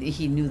Right. that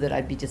he knew that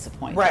I'd be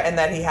disappointed. right, and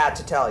that he had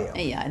to tell you.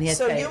 Yeah, and he had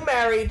So to- you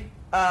married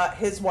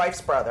his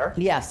wife's brother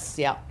Yes.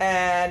 Yeah.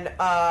 and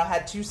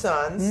had 2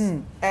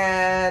 sons,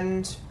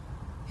 and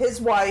his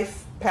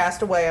wife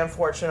passed away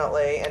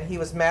unfortunately, and he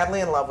was madly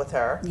in love with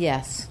her,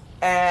 Yes.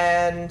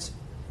 and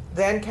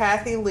then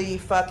Kathy Lee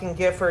fucking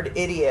Gifford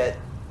idiot,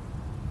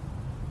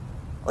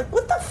 like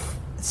what the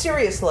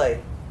seriously,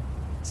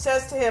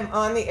 says to him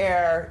on the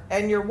air,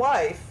 and your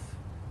wife.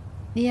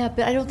 Yeah,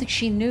 but I don't think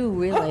she knew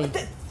really.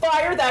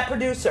 Fire that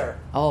producer.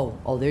 Oh,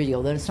 there you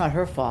go. Then it's not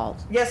her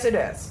fault. Yes, it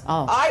is.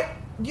 Oh.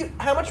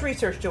 How much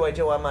research do I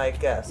do on my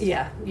guests?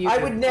 Yeah, you I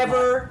do. would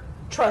never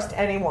trust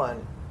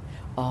anyone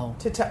Oh.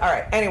 to. All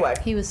right. Anyway,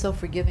 He was so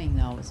forgiving,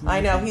 though. It was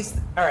I know amazing.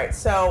 he's all right.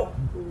 So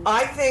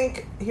I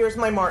think here's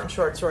my Martin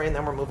Short story, and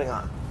then we're moving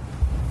on.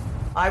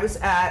 I was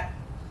at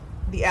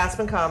the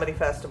Aspen Comedy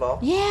Festival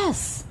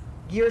Yes.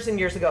 years and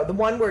years ago. The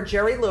one where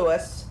Jerry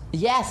Lewis,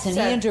 Yes, and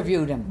Said- he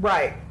interviewed him.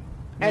 right,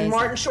 and Amazing.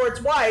 Martin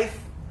Short's wife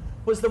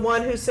was the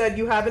one who said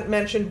you haven't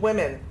mentioned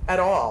women at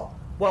all.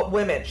 What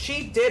women?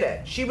 She did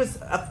it. She was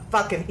a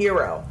fucking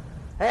hero.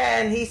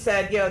 And he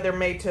said, they're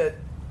made to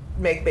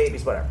make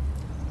babies, whatever.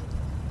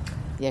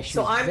 Yeah, she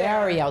So was I'm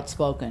very there.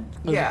 outspoken.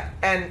 Yeah,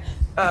 and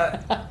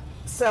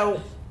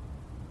so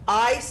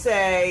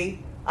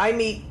I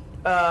meet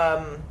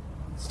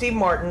Steve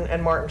Martin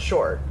and Martin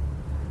Short,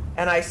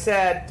 and I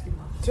said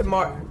to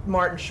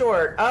Martin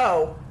Short,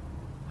 "Oh,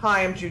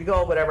 hi, I'm Judy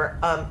Gold, whatever.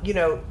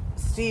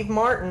 Steve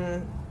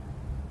Martin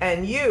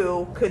and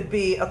you could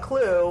be a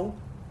clue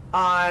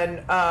on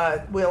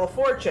Wheel of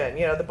Fortune.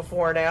 The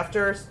before and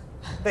afters.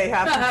 They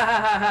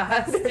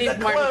have Steve a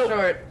Martin clue.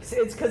 Short.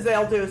 It's because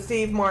they'll do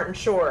Steve Martin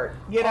Short.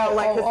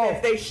 Oh.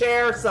 If they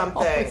share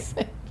something."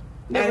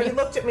 And he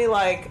looked at me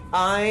like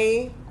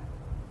I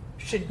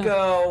should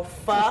go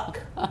fuck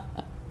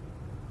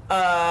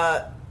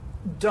a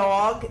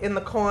dog in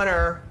the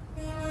corner.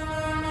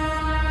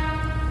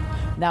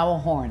 Now a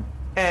horn.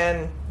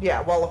 And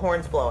while the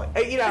horn's blowing.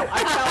 I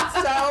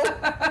felt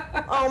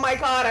so, oh my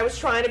God, I was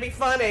trying to be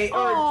funny.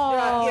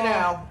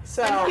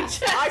 So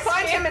I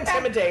find him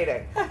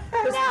intimidating.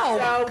 Because he's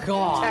so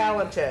God.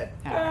 talented.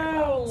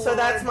 Oh, So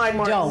that's my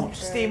Don't.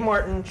 Steve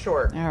Martin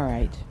Short. All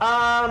right.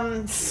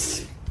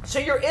 So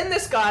you're in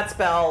this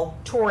Godspell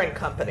touring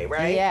company,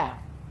 right? Yeah.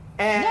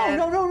 And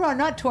No,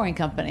 not touring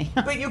company.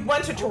 But you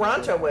went to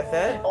Toronto with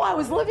it. Oh, I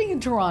was living in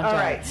Toronto. All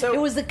right, so it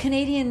was the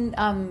Canadian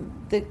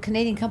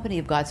company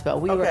of Godspell.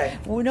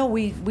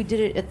 We did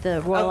it at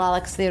the Royal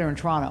Alex Theatre in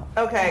Toronto.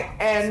 Okay,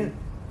 and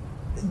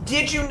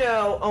did you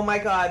know? Oh my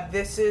God,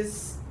 this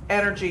is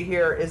energy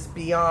here is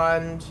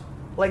beyond.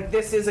 Like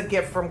this is a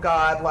gift from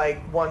God.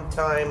 Like one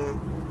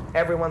time.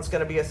 Everyone's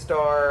going to be a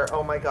star.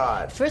 Oh my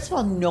God. First of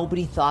all,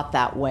 nobody thought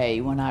that way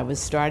when I was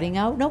starting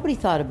out. Nobody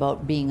thought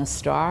about being a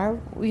star.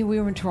 We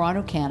were in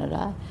Toronto,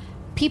 Canada.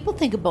 People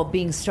think about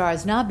being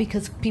stars now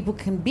because people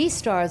can be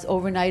stars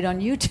overnight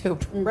on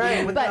YouTube.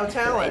 Right, with no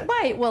talent.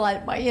 Right. Well,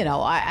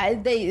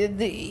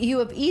 you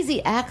have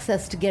easy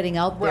access to getting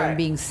out there and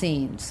being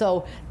seen.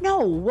 So, no,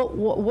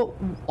 what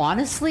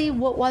honestly,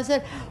 what was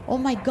it? Oh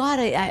my God,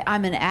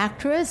 I'm an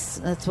actress.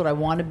 That's what I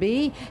want to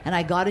be. And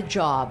I got a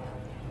job.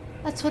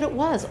 That's what it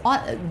was.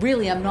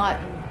 Really, I'm not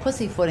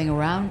pussyfooting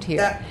around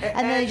here. And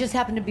then they just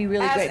happened to be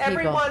really great people. As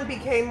everyone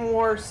became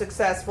more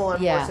successful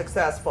and more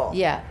successful.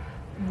 Yeah.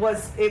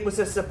 Was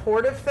a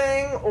supportive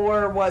thing,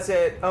 or was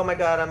it, oh my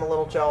God, I'm a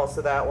little jealous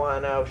of that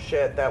one. Oh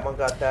shit, that one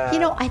got that.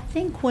 I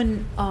think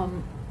when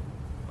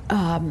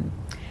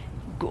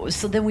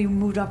so then we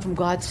moved on from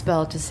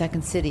Godspell to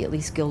Second City. At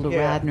least Gilda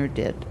Radner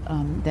did.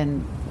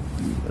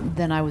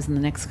 Then I was in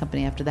the next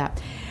company after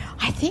that.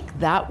 I think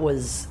that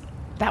was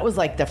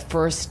like the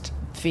first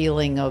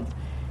feeling of,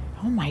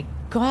 oh my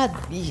God,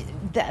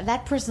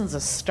 that person's a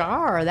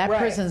star. That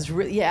person's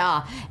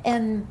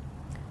and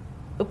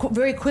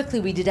very quickly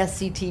we did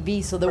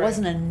SCTV, so there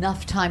wasn't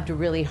enough time to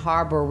really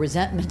harbor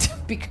resentment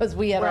because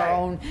we had our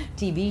own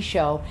TV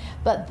show.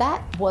 But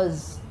that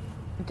was,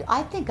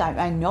 I think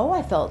I know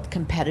I felt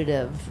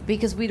competitive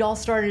because we'd all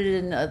started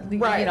in a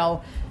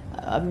little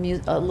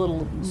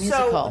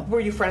musical. So were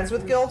you friends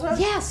with Gilda?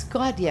 Yes,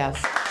 God,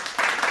 yes.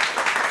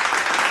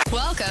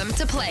 Welcome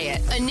to Play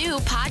It, a new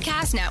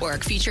podcast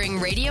network featuring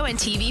radio and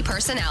TV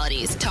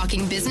personalities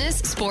talking business,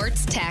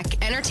 sports,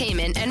 tech,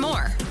 entertainment, and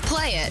more.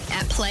 Play it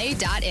at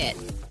play.it.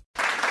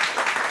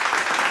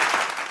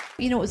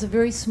 It was a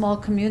very small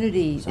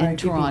community in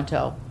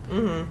Toronto.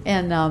 Mm-hmm.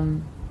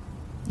 And,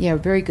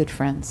 very good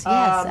friends.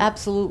 Yes,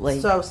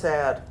 absolutely. So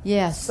sad.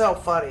 Yes. So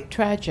funny.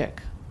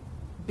 Tragic.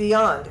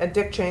 Beyond. And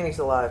Dick Cheney's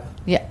alive.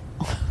 Yeah.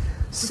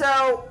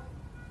 So...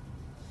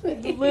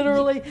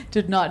 Literally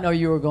did not know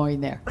you were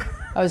going there.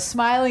 I was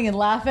smiling and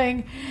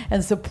laughing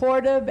and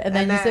supportive, and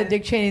then you said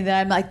Dick Cheney. Then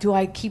I'm like, do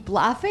I keep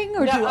laughing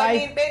or do I?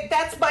 I mean,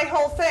 that's my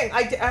whole thing.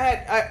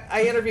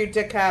 I interviewed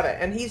Dick Cavett,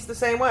 and he's the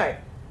same way.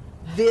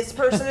 This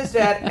person is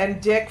dead,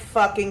 and Dick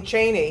fucking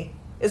Cheney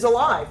is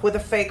alive with a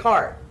fake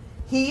heart.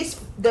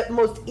 He's the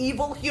most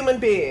evil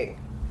human being.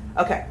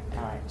 Okay,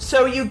 all right.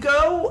 So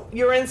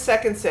you're in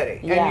Second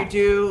City, and you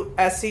do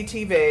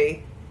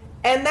SCTV,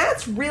 and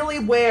that's really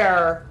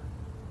where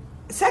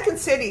Second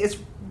City is.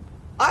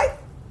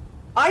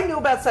 I knew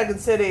about Second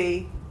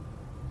City.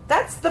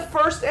 That's the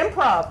first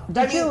improv.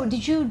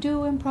 Did you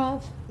do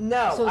improv?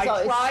 No, so I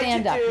tried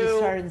stand-up. to do. You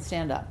started in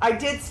stand-up. I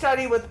did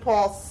study with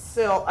Paul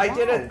Sills. I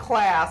did a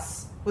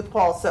class with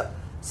Paul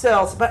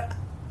Sills, but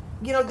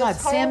God,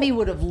 Sammy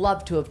would have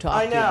loved to have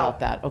talked to you about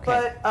that.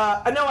 Okay,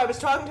 but no, I was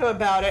talking to him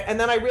about it, and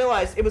then I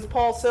realized it was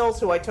Paul Sills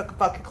who I took a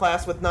fucking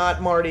class with,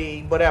 not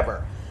Marty,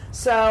 whatever.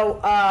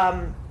 So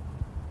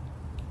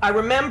I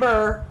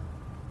remember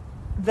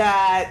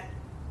that.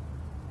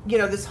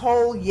 This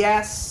whole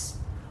I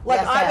would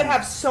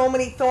have so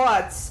many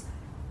thoughts.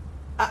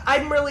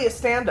 I'm really a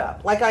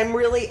stand-up. Like, I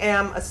really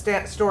am a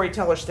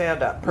storyteller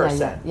stand-up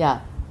person. Yeah.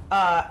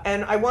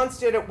 And I once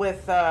did it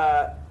with,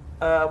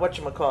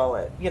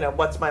 whatchamacallit,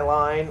 What's My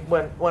Line,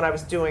 when I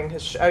was doing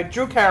his show.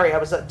 Drew Carey,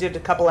 did a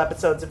couple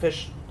episodes of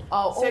his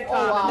sitcom,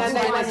 wow. and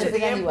then they went to the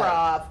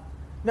improv.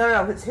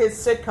 No, it's his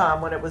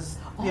sitcom when it was,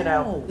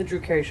 the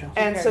Drew Carey show.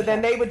 And so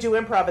then they would do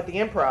improv at the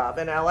Improv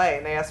in L.A.,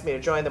 and they asked me to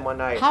join them one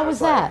night. How was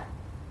that?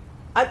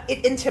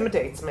 It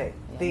intimidates me,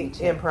 the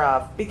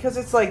improv, because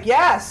it's like,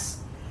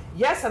 yes,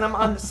 and I'm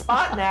on the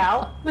spot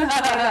now, and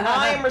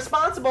I am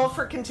responsible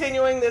for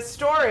continuing this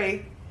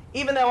story,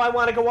 even though I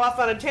want to go off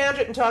on a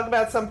tangent and talk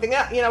about something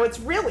else. It's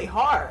really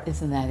hard.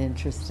 Isn't that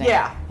interesting?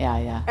 Yeah.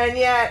 Yeah. And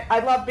yet, I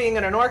love being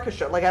in an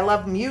orchestra. Like, I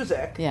love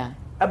music. Yeah.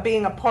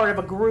 Being a part of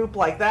a group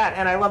like that,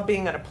 and I love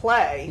being in a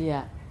play.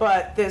 Yeah.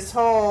 But this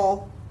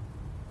whole...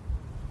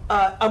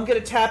 I'm going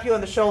to tap you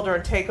on the shoulder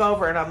and take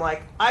over. And I'm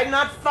like, I'm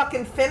not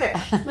fucking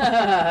finished. All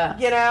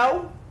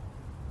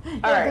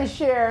right.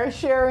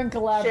 Share and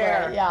collaborate.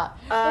 Share. Yeah.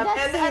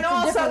 And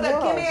also,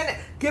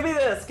 give me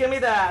this, give me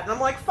that. And I'm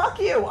like,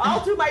 fuck you.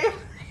 I'll do my...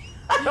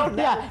 I don't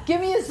know. Yeah,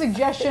 give me a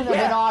suggestion of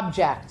an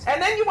object.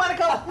 And then you want to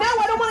go, no,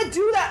 I don't want to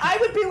do that. I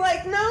would be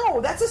like,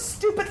 no, that's a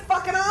stupid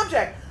fucking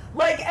object.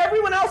 Like,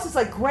 everyone else is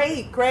like,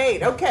 great,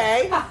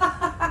 okay.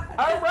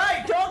 All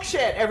right, dog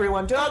shit,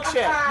 everyone, dog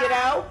shit,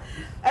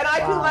 And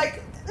I'd be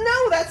like,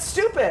 no, that's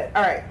stupid.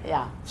 All right.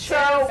 Yeah.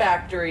 Chair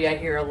Factory, I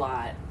hear a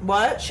lot.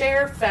 What?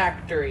 Chair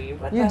Factory.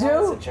 What you the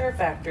hell do? is a Chair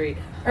Factory?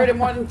 Heard it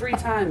more than 3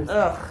 times.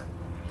 Ugh.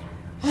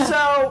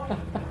 So,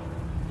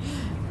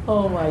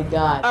 Oh my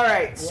God. All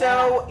right,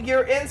 so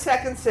you're in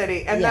Second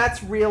City, and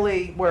that's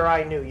really where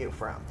I knew you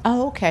from.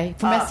 Oh, okay.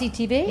 From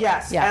SCTV?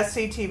 Yes,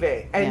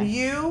 SCTV. And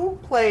you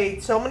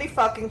played so many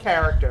fucking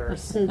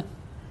characters.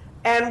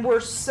 And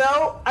were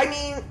so, I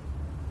mean,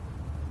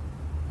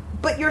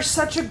 but you're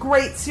such a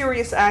great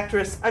serious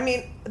actress. I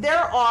mean,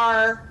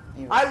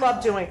 I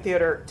love doing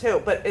theater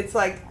too, but it's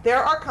like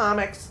there are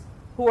comics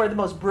who are the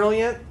most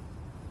brilliant,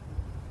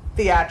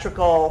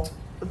 theatrical,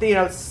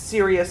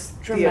 serious,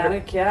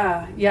 dramatic.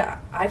 theater. Yeah,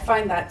 I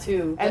find that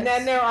too. And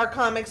then there are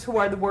comics who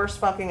are the worst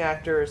fucking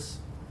actors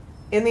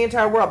in the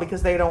entire world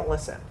because they don't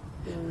listen.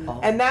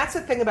 And that's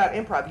the thing about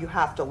improv, you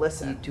have to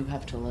listen. You do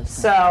have to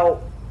listen.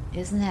 So,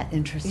 isn't that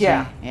interesting?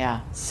 Yeah.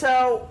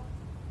 So,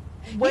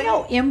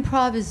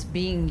 improv is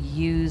being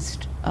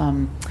used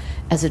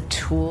as a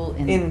tool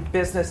in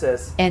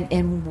businesses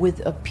and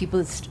with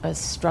people that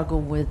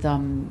struggle with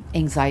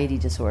anxiety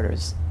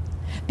disorders,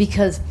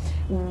 because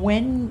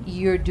when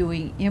you're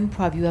doing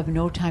improv, you have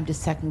no time to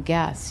second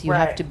guess. You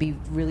have to be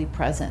really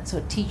present. So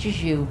it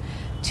teaches you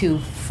to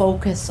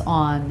focus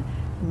on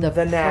the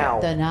now.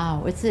 The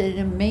now. It's an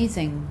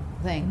amazing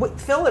thing. With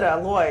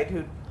Phillida Lloyd,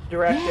 who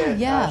directed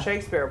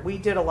Shakespeare, we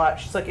did a lot.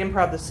 She's like,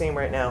 improv the scene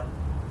right now,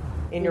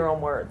 in your own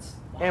words.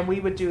 And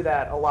we would do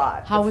that a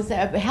lot. How was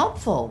that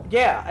helpful?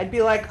 Yeah, I'd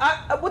be like,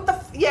 what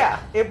the? Yeah,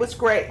 it was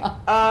great.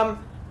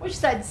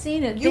 Wish I'd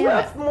seen it. You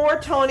have more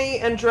Tony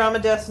and Drama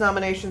Desk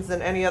nominations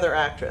than any other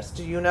actress.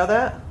 Do you know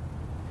that?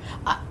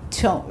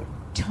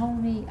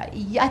 Tony,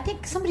 I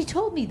think somebody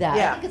told me that.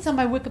 Yeah. I think it's on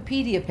my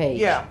Wikipedia page.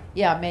 Yeah.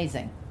 Yeah,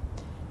 amazing.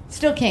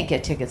 Still can't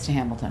get tickets to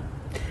Hamilton.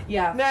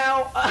 Yeah.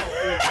 Now, what does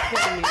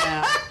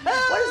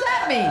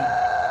that mean?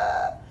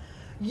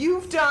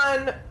 You've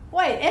done...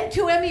 Wait, and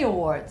 2 Emmy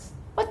Awards.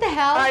 What the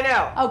hell? I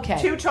know. Okay.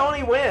 2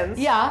 Tony wins.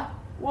 Yeah.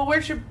 Well,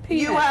 where's your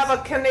penis? You have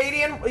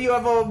you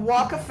have a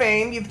Walk of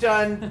Fame. You've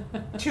done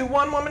 2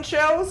 one-woman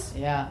shows.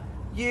 Yeah.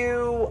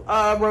 You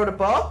wrote a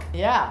book.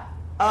 Yeah.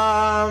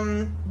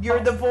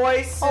 You're the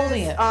voice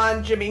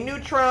on Jimmy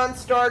Neutron,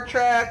 Star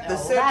Trek, The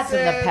Simpsons. That's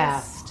in the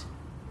past.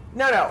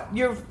 No.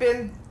 You've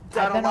done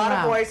a lot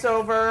of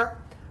voiceover.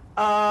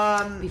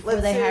 Before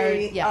they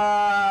hired,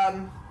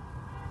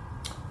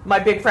 My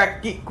Big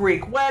Fat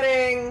Greek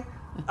Wedding,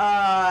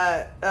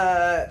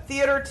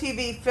 theater,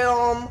 TV,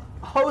 film,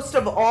 host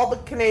of all the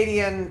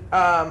Canadian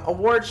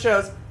award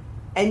shows,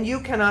 and you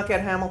cannot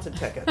get Hamilton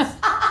tickets.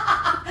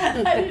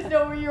 I didn't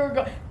know where you were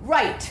going.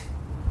 Right.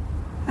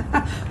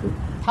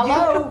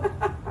 Hello.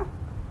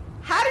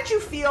 How did you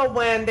feel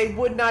when they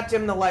would not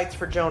dim the lights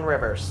for Joan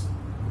Rivers?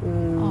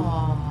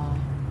 Oh,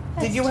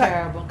 that's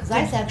terrible. Because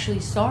I actually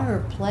saw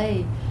her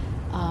play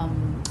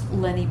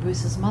Lenny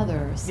Bruce's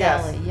mother,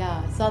 Sally. Yes.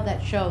 Yeah, I saw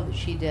that show that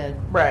she did.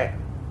 Right.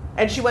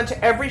 And she went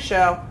to every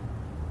show.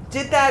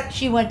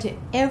 She went to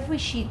every...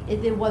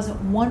 There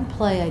wasn't one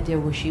play I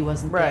did where she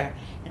wasn't there.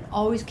 And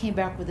always came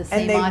back with the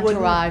same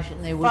entourage.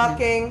 And they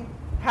wouldn't...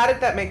 How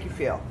did that make you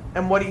feel?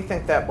 And what do you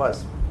think that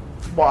was?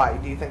 Why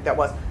do you think that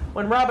was?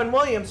 When Robin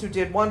Williams, who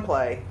did one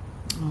play...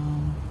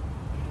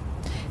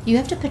 You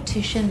have to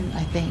petition,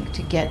 I think,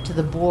 to get to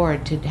the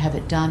board to have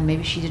it done.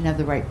 Maybe she didn't have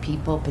the right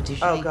people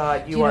petitioning. Oh,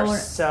 God, you are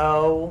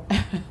so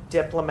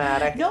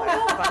diplomatic. No,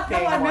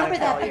 I remember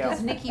that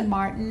because Nikki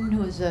Martin,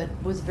 who was a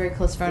very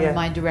close friend of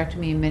mine, directed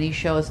me in many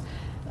shows.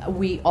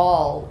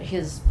 All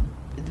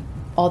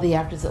the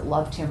actors that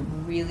loved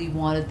him really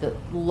wanted the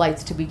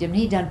lights to be dim.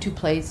 He'd done 3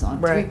 plays on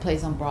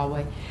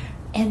Broadway.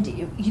 And,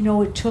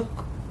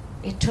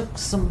 it took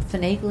some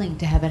finagling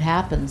to have it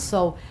happen.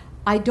 So...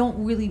 I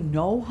don't really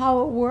know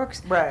how it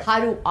works. Right. How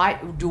do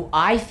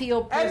I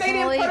feel personally? And they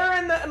didn't put her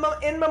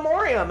in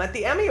memoriam at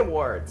the Emmy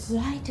Awards.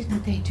 Why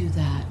didn't they do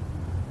that?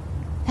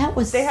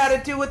 They had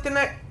to do with the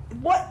next...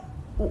 What?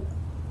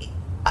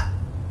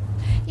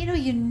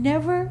 You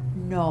never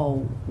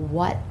know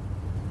what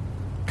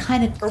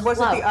kind of clout. Or was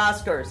it the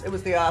Oscars? It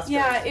was the Oscars.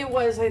 Yeah, it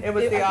was. It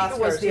was the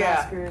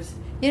Oscars.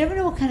 You never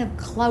know what kind of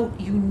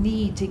clout you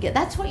need to get.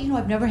 That's why,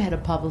 I've never had a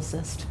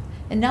publicist.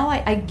 And now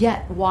I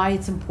get why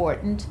it's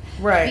important.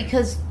 Right.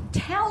 Because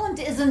talent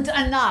isn't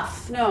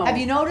enough. No. Have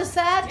you noticed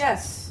that?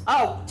 Yes.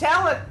 Oh,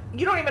 talent.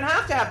 You don't even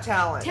have to have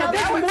talent.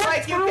 That was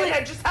like you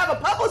can just have a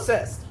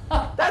publicist.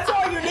 That's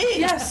all you need.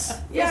 Yes.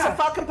 It's a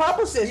fucking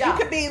publicist. Yeah. You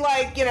could be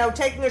like,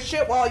 taking a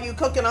shit while you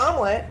cook an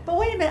omelet. But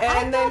wait a minute.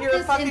 And then you're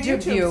a fucking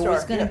interview YouTube star.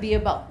 was going to be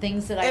about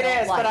things that I don't like.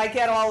 It is, but I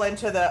get all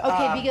into the...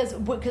 Okay,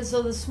 because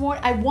so this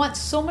morning, I want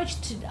so much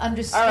to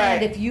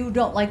understand if you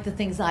don't like the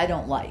things I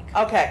don't like.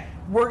 Okay.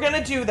 We're going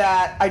to do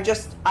that. I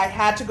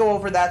had to go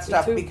over that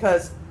stuff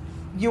because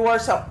you are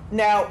so...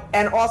 Now,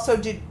 and also,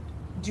 do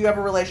you have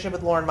a relationship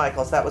with Lorne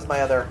Michaels? That was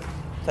my other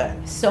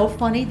thing. So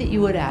funny that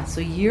you would ask. So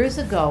years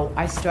ago,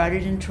 I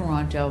started in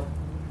Toronto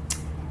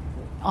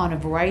on a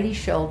variety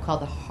show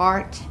called the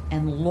Hart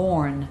and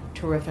Lorne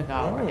Terrific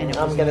Hour. And it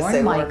was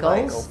Lorne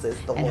Michaels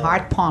and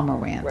Hart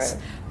Pomerantz,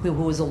 who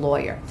was a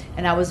lawyer.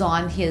 And I was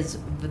on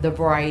the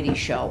variety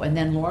show. And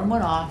then Lorne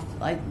went off,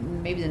 like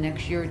maybe the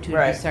next year or two,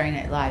 to do Saturday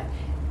Night Live.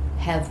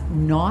 Have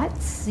not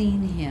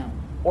seen him.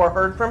 Or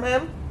heard from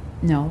him?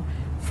 No.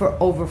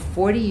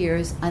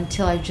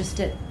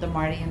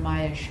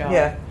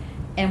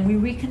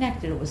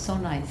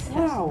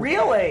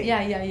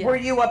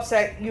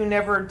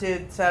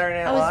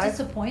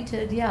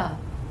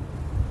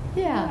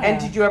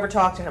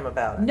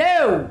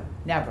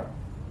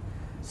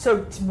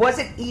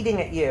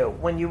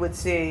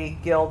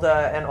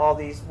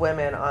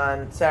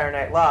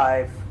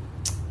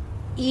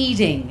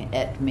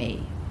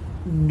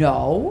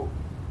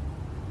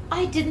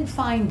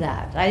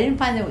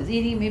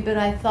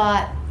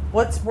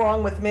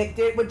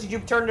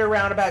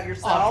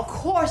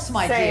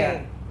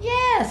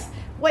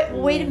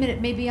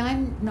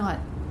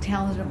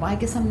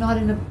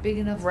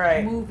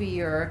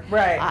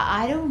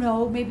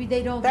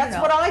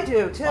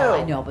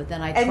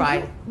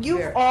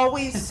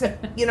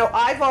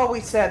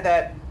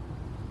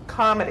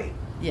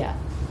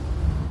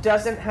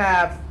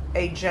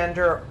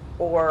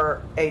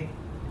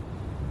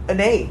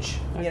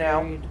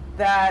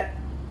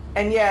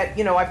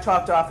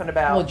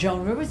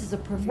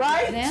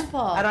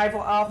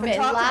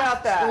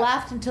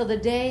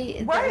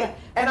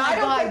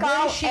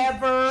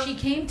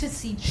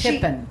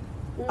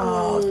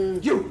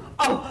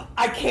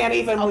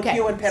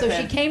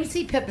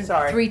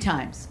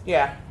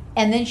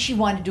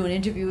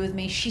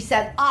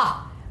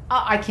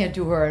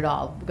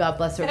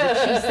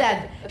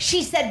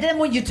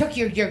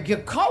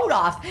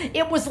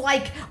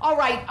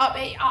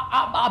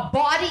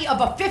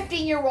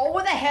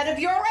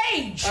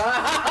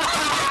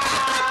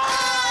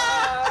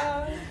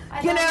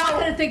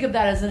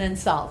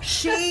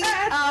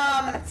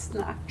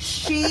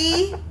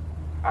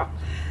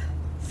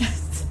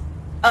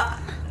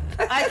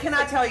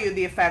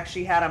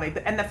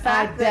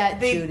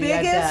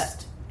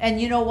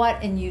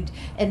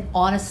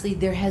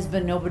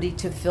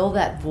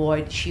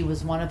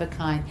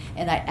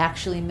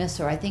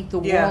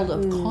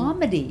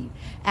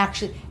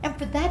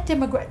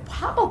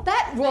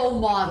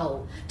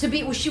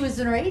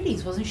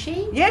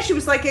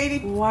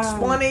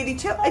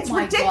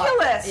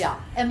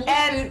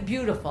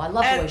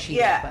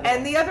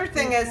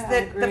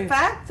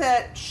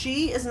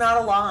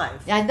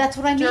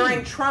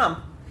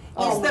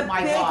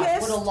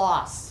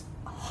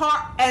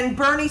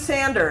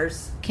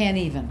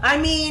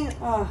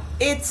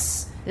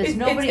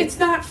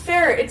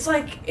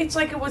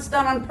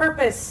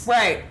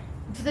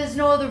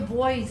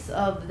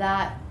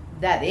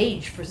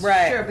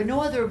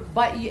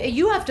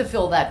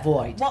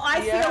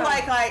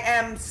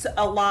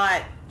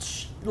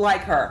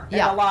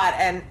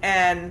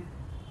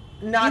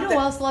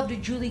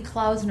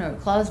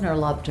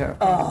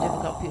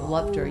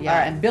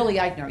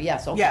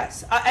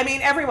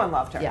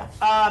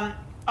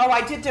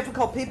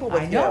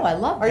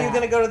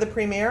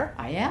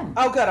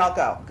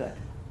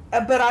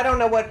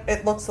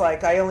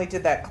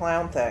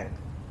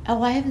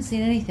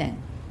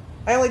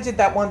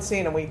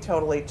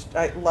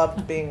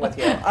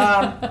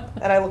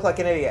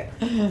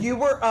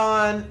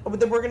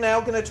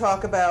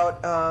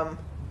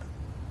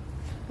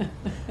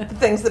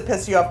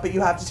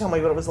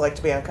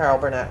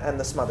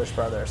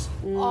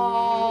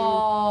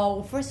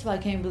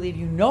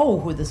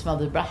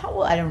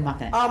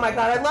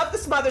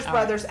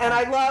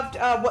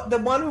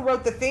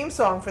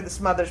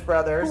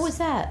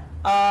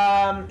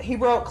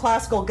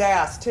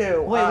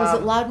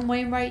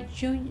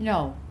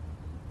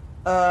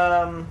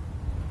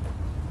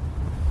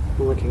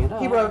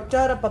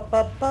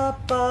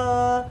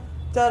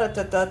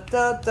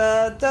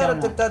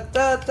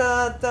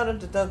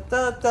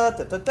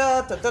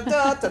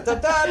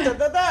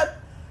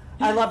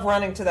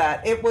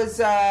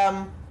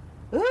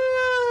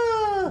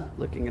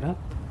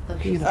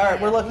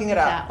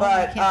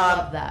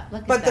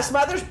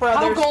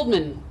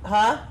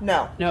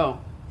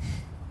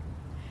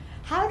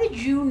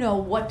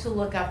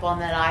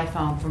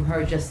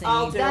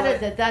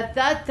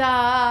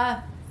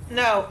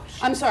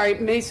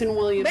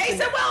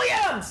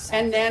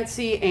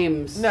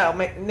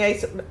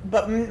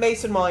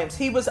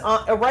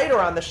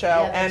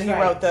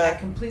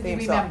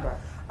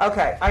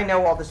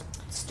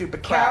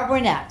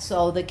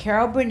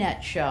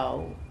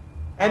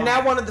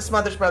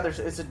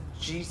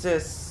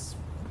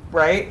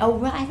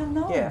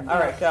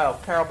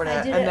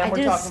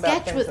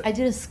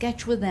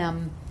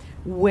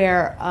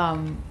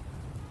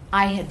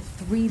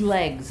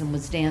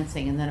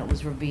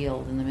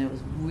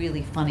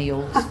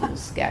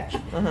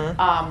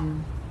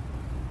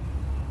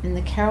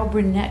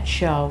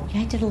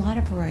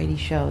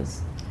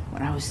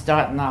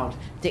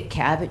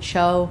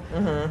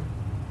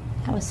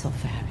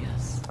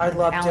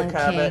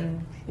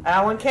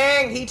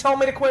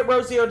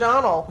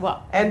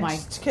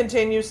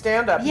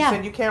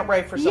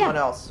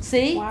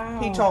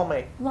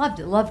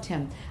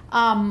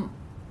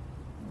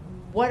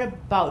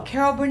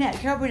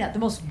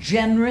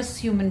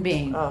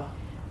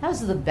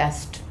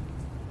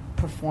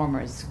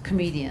 performers,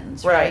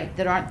 comedians, Right.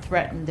 That aren't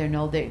threatened. They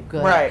know they're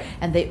good, Right.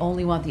 And they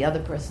only want the other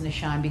person to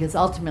shine because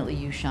ultimately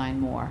you shine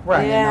more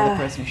Right. than Yeah.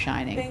 another person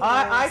shining.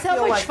 I So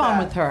feel much like fun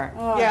that. with her.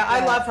 Oh, Yeah, I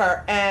God. love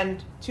her.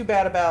 And too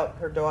bad about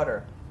her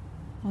daughter.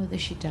 Oh, that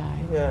she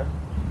died. Yeah.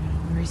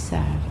 Very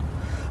sad.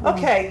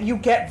 Okay, you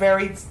get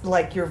very,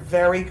 like, you're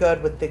very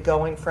good with the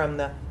going from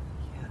the,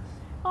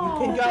 you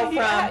can go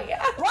from,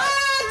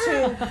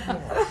 to,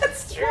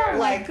 That's true. Oh my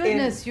like,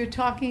 goodness, you're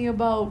talking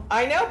about.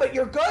 I know, but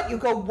you're good. You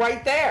go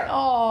right there.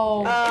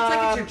 Oh, It's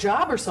like it's your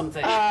job or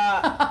something.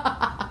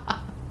 I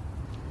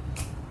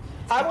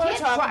want to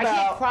talk I can't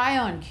about, cry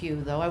on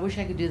cue though. I wish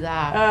I could do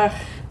that.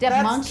 Deb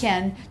that's- Monk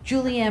can.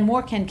 Julianne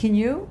Moore can. Can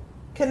you?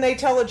 can they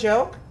tell a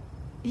joke?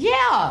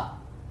 Yeah,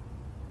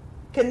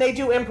 Can they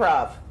do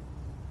improv?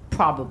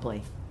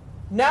 probably.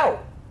 No.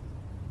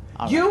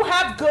 You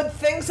have good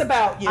things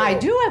about you. I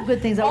do have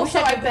good things. I wish Also,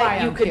 I I could cry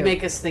bet you on could cue.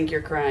 make us think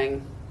you're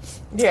crying.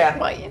 Yeah.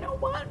 Well, you know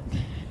what?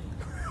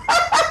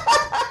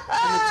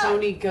 And the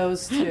Tony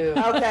goes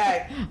to.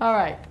 Okay. All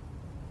right.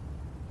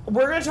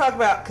 We're going to talk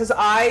about, because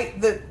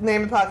the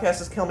name of the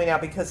podcast is Kill Me Now,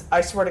 because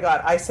I swear to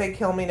God, I say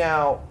Kill Me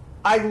Now,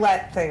 I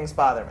let things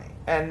bother me.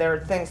 And there are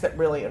things that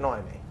really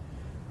annoy me.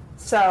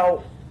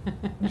 So,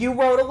 you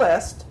wrote a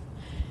list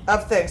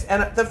of things.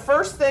 And the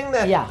first thing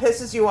that Yeah.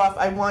 pisses you off,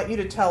 I want you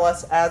to tell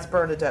us as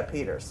Bernadette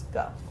Peters.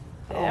 Go.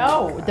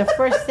 Oh, the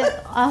first thing.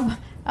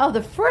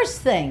 The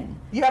first thing.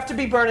 You have to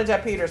be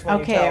Bernadette Peters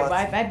when Okay, you tell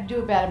us. I do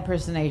a bad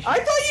impersonation. I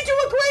thought you do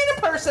a great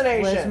With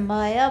impersonation.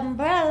 my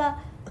umbrella.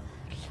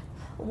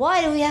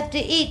 Why do we have to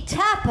eat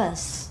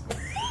tapas?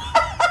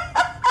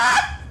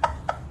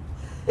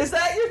 Is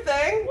that your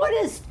thing? What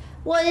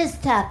is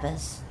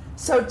tapas?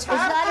 So There's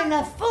not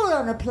enough food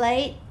on the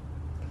plate,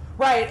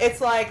 Right, it's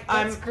like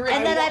That's great.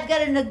 and then I've got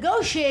to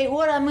negotiate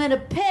what I'm going to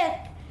pick.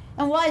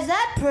 And why is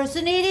that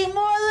person eating more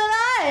than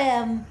I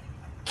am?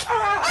 So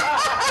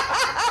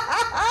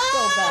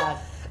bad.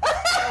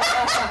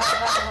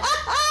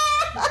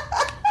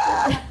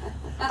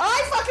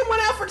 I fucking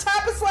went out for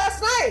tapas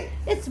last night.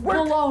 It's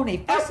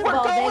baloney. First of we're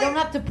all, they going- don't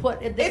have to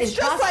put it. It's It just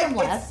costs like them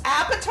less. it's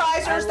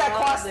appetizers I that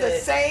love cost the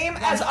it. same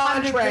as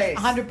entrees.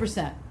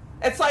 100%.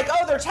 It's like,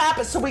 oh, they're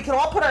tapas, so we can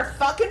all put our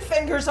fucking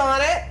fingers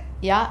on it,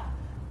 Yeah.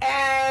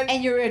 and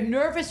And you're a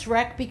nervous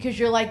wreck because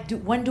you're like,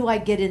 when do I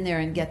get in there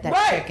and get that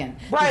Right, chicken?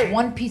 right. There's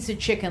one piece of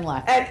chicken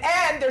left.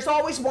 and there's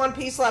always one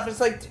piece left. It's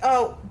like,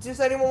 oh,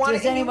 does anyone want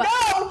Does it? And anyone-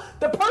 you know,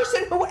 the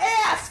person who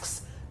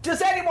asks,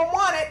 does anyone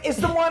want it, is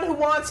the one who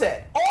wants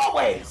it.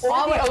 Always. Or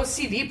the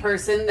OCD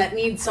person that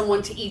needs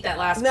someone to eat that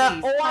last No,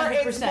 piece. or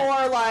it's 100%.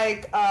 more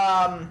like,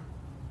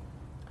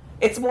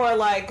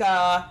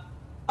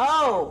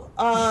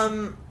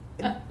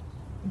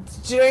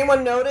 did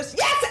anyone notice?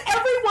 Yes,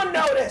 everyone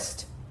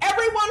noticed.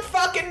 Everyone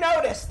fucking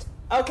noticed.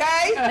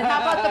 Okay? And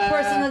how about the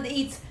person that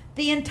eats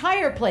the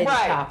entire plate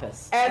Right. of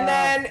tapas? And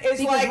then it's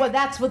because like,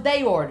 that's what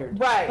they ordered.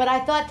 Right. But I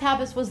thought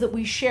tapas was that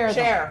we share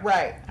them. share,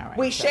 right. All right,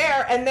 We so-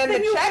 share, and then Then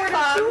the you check ordered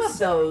comes. 2 of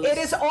those. It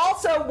is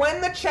also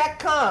when the check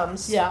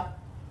comes. Yeah.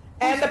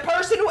 And the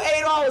person who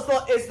ate all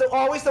is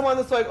always the one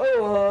that's like,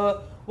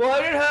 well,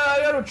 I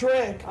got a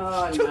drink.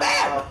 Oh, Too no.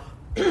 bad.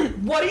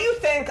 What do you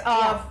think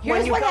of when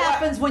Here's you what go out-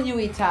 happens when you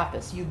eat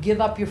tapas. You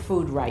give up your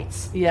food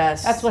rights.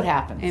 Yes. That's what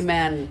happens.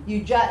 Amen.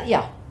 You just,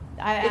 yeah.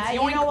 It's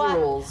you yoink know what?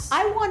 rules.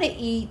 I want to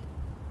eat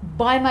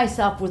by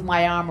myself with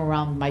my arm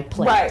around my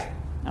plate. Right.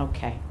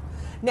 Okay.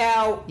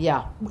 Now,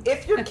 Yeah.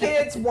 if your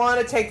kids want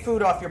to take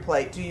food off your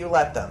plate, do you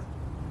let them?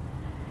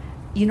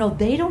 You know,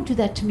 they don't do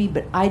that to me,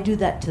 but I do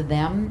that to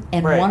them,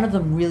 and Right. one of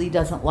them really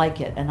doesn't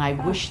like it, and I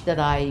wish that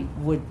I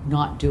would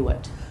not do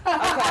it.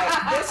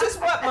 Okay, this is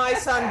what my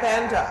son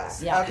Ben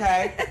does. Yeah.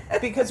 Okay,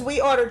 because we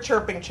order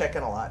chirping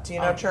chicken a lot. Do you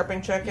know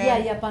chirping chicken? Yeah,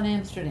 yep, on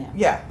Amsterdam.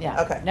 Yeah, Yeah.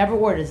 okay. Never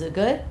ordered. Is it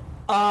good?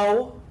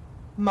 Oh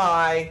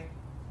my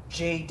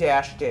G-D.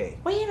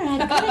 Wait a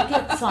minute, I've got to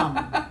get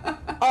some.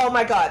 Oh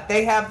my God,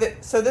 they have the.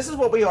 So this is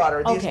what we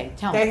order. Okay,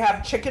 tell me. They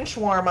have chicken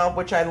shawarma,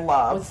 which I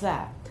love. What's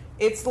that?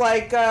 It's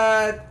like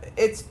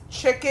it's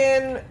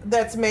chicken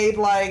that's made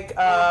like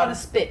on a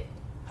spit.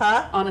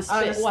 huh? On a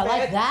spit. Oh, I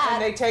like that.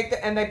 And they take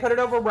and they put it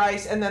over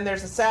rice, and then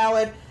there's a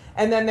salad,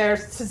 and then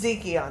there's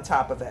tzatziki on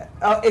top of it.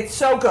 Oh, it's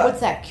so good. What's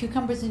that?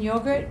 Cucumbers and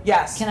yogurt?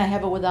 Yes. Can I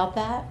have it without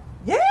that?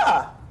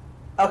 Yeah.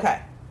 Okay.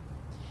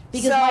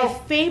 Because So- my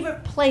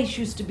favorite place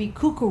used to be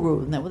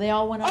Kookaroo, and they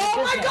all went out of Oh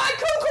my business. God,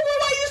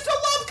 Kookaroo! I used to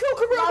love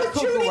Kookaroo Love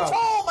with Judy Kookaroo.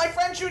 Toll, my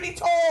friend Judy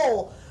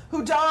Toll,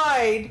 who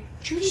died.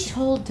 Judy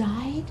Toll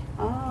died?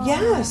 Oh.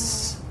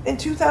 Yes, in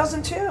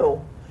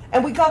 2002,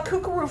 and we got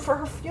Kookaroo for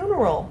her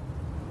funeral.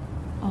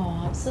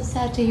 Oh, I'm so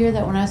sad to hear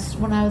that. When I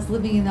was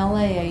living in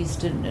LA, I used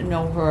to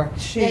know her.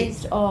 She- I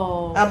used to-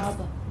 oh, I'm God.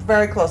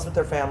 very close with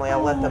her family. I'll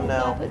let them Oh,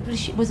 know. God,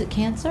 but was it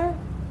cancer?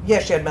 Yeah,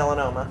 she had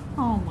melanoma.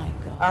 Oh my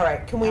God. All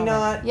right, can we All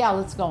right. not? Yeah,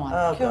 let's go on.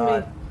 Oh Can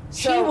God.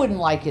 She So- wouldn't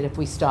like it if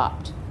we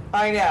stopped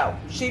I know.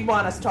 She'd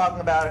want us talking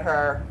about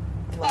her.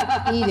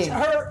 eating.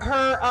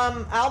 Her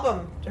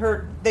album.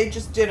 They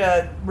just did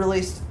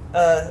released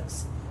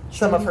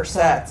some of her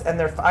sets,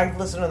 and I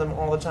listen to them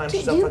all the time. Do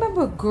you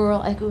remember a girl?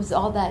 Like it was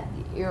all that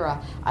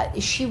era.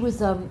 She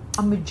was a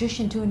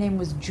magician too. Her name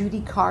was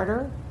Judy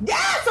Carter.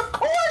 Yes, of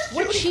course.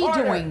 What's she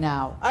doing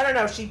now? I don't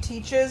know. She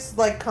teaches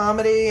like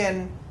comedy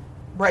and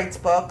writes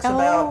books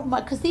about.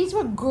 Because these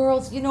were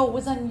girls. You know, it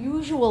was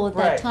unusual at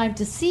that time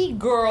to see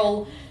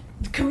girl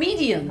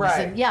comedians.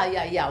 Right. And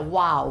yeah.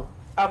 Wow.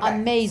 Okay.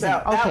 Amazing.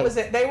 So that was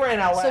it. They were in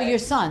LA. So your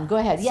son, go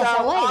ahead. Yes,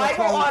 so LA. I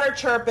go order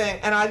chirping,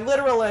 and I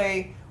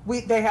literally.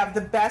 They have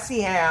the best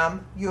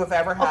yam you have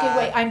ever had. Okay,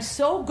 wait. I'm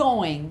so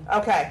going.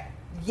 Okay,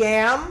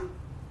 yam.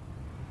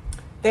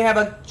 They have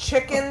a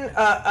chicken,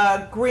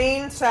 a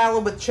green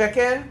salad with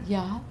chicken.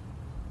 Yeah.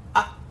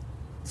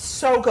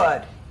 So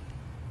good.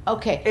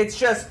 Okay. It's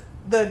just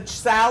the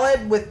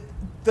salad with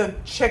the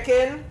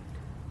chicken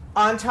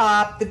on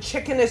top. The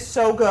chicken is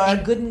so good.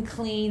 And good and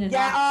clean and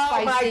not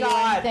spicy or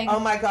anything. Oh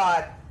my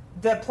God.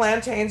 The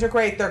plantains are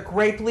great. Their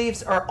grape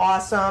leaves are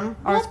awesome.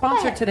 Our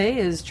sponsor today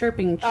is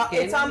Chirping Chicken.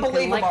 It's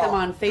unbelievable. You can like them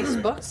on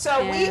Facebook.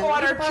 So we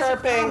order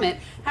Chirping.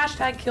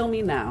 Hashtag kill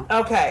me now.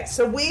 Okay,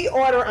 so we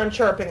order on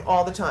Chirping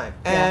all the time,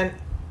 and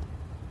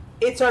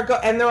it's our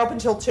and they're open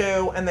till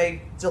 2, and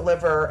they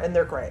deliver, and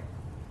they're great.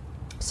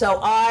 So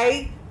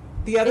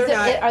the other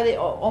night, are they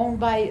owned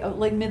by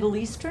like Middle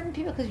Eastern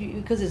people?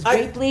 Because it's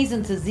grape leaves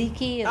and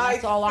tzatziki, and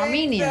that's all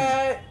Armenian.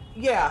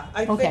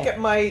 I think it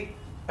might.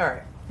 All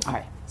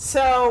right.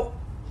 So,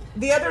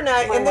 the other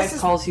night, My wife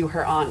calls you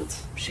her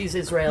aunt. She's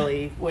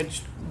Israeli,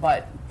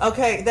 but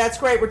okay, that's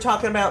great. We're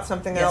talking about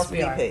something else,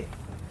 VP.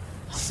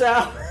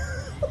 So,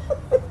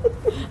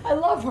 I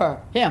love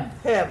her. Him.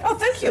 Oh,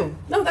 thank you.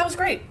 No, that was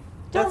great.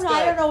 I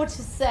don't know what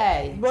to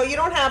say. Well, you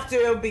don't have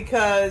to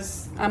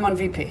because I'm on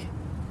VP.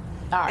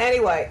 All right.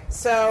 Anyway,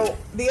 so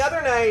the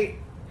other night,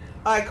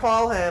 I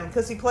call him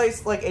because he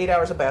plays like 8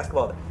 hours of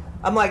basketball.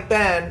 I'm like,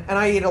 Ben, and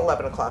I eat at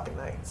 11 o'clock at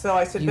night. So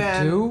I said,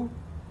 Ben. You do?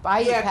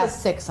 I eat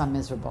past 6, I'm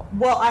miserable.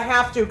 Well, I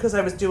have to because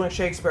I was doing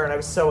Shakespeare and I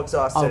was so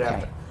exhausted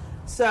after.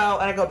 So,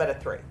 and I go to bed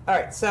at 3. All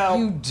right, so.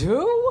 You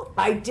do?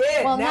 I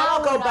did. Well, now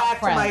I'll go back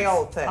to my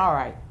old thing. All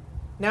right.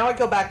 Now I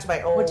go back to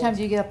my old. What time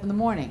do you get up in the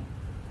morning?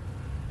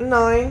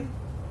 9.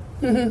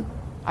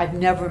 I've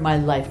never in my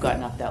life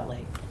gotten up that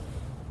late.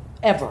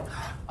 Ever.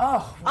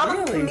 Oh, I'm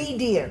a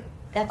comedian.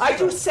 I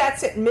do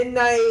sets at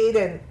midnight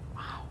and.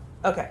 Wow.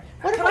 Okay.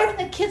 What about when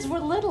the kids were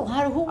little?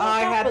 Who woke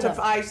up with them?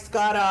 I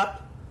got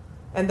up.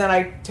 And then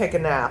I take a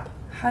nap.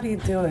 How do you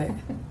do it?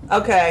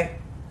 Okay.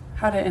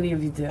 How do any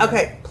of you do it?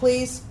 Okay,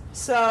 please.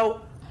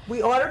 So,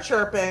 we order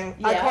Chirping.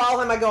 Yeah. I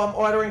call him. I go, I'm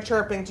ordering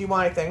Chirping. Do you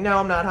want anything? No,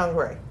 I'm not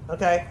hungry.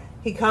 Okay?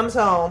 He comes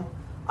home.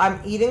 I'm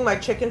eating my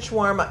chicken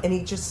shawarma, and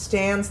he just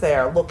stands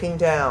there looking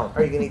down.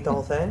 Are you going to eat the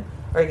whole thing?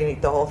 Are you going to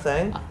eat the whole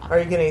thing? Are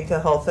you going to eat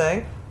the whole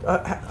thing?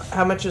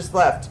 How much is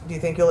left? Do you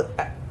think you'll...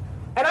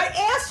 And I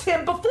asked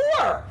him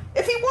before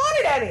if he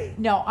wanted any.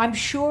 No, I'm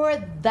sure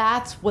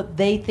that's what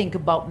they think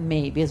about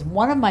me because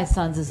one of my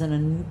sons is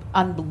an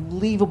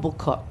unbelievable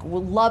cook.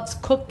 Loves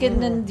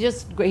cooking and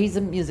he's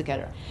a music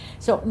editor.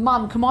 So,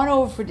 Mom, come on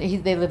over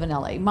they live in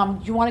LA. Mom,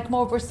 do you want to come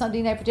over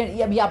Sunday night for dinner?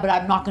 Yeah, but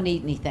I'm not going to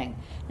eat anything.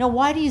 No,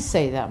 why do you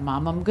say that,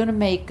 Mom? I'm going to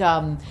make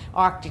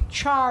Arctic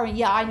char.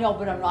 Yeah, I know,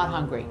 but I'm not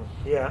hungry.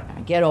 Yeah.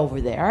 I get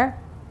over there.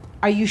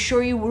 Are you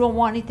sure you don't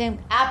want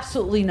anything?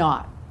 Absolutely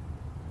not.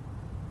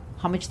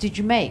 How much did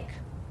you make?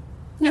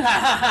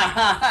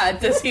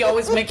 Does he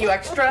always make you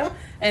extra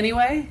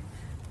anyway?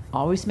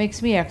 Always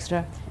makes me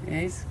extra.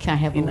 Yes, can I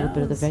have a little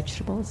bit of the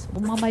vegetables?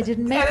 Well, Mom, I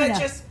didn't make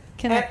enough.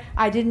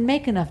 I didn't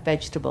make enough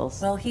vegetables.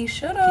 Well, he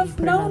should have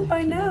known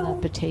by now.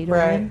 Potato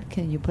in?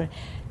 Can you put?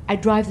 I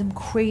drive them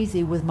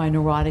crazy with my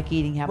neurotic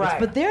eating habits,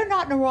 but they're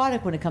not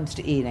neurotic when it comes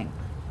to eating.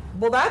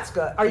 Well, that's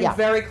good. Are you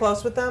very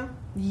close with them?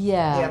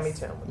 Yes. Yeah, me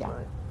too.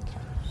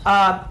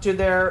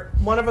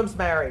 One of them's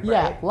married,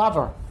 right? Yeah, love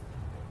her.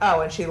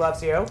 Oh, and she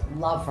loves you?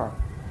 Love her.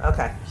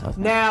 Okay.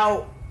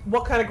 Now,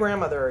 what kind of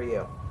grandmother are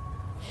you?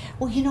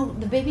 Well,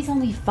 the baby's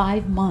only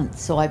 5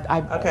 months, so I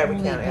okay, we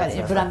can't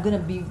answer. But I'm going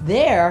to be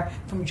there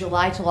from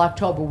July till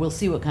October. We'll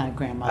see what kind of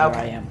grandmother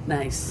I am.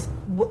 Nice.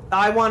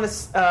 I want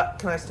to.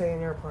 Can I stay in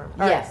your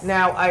apartment? Yes. Right,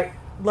 now,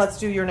 let's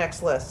do your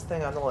next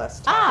thing on the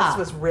list. This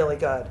was really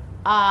good.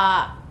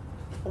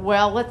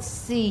 Well, let's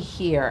see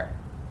here.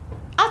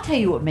 I'll tell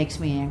you what makes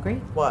me angry.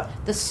 What?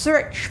 The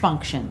search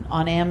function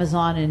on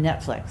Amazon and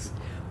Netflix.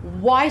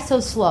 Why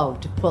so slow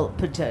to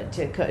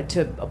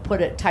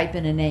type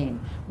in a name?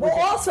 Well,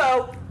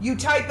 also, you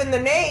type in the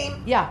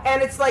name,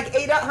 and it's like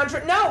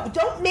 800. No,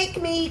 don't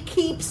make me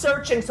keep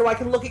searching so I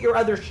can look at your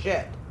other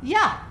shit.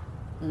 Yeah.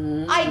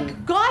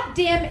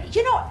 Goddamn,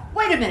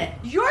 wait a minute.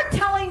 You're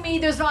telling me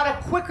there's not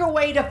a quicker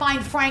way to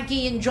find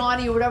Frankie and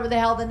Johnny or whatever the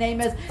hell the name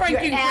is?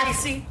 Frankie and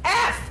Gracie.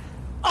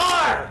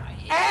 F-R-A.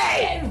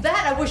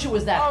 That, I wish it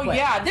was that quick. Oh,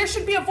 yeah. There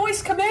should be a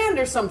voice command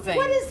or something.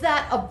 What is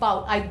that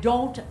about? I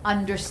don't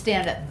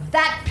understand it.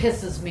 That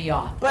pisses me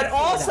off. But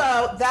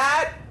also,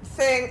 that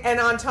thing, and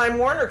on Time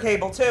Warner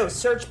Cable, too,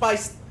 search by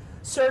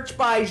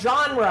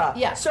genre.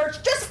 Yeah.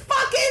 Search, just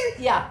fucking,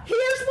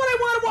 here's what I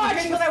want to watch.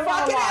 Here's you what I wanna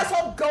fucking watch.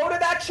 asshole, go to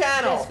that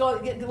channel.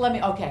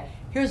 Yes, okay.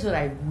 Here's what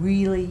I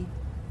really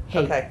Hey,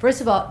 Okay.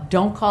 first of all,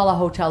 don't call a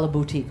hotel a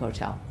boutique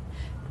hotel.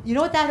 You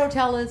know what that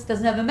hotel is?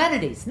 Doesn't have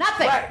amenities.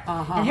 Nothing. Right.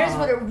 And here's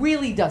what it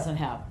really doesn't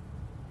have.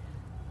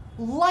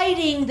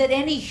 Lighting that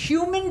any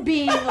human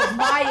being of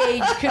my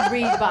age could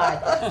read by.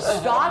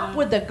 Stop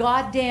with the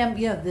goddamn,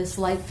 this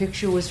light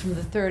fixture was from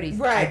the 30s.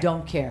 Right. I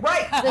don't care.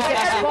 Right. And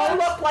everyone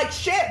looked like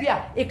shit.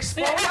 Yeah.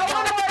 Expose. I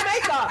want to wear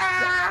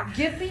makeup.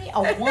 Give me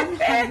a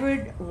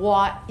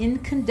 100-watt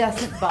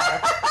incandescent bulb.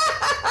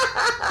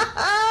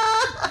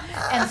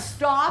 And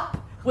stop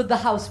with the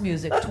house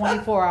music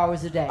 24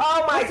 hours a day.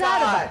 Oh my What's that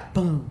God. about?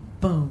 Boom,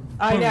 boom.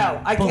 I boom,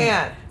 know. I boom.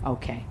 can't.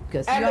 Okay,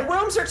 good. And the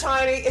rooms are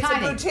tiny. It's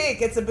Tiny. a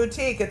boutique. It's a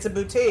boutique. It's a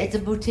boutique. It's a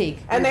boutique.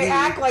 And they Really.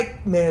 act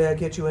like, may I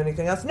get you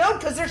anything else? No,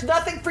 because there's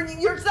nothing for you.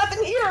 There's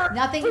nothing here.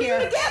 Nothing for here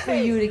you to get for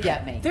me. you to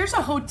get me. There's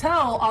a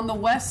hotel on the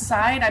west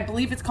side. I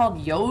believe it's called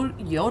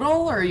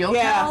Yodel or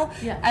Yotel.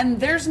 Yeah. And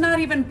there's not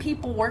even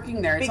people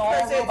working there. It's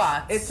Because all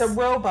robots. It's a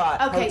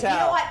robot Okay, hotel. you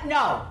know what?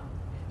 No.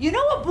 You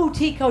know what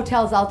boutique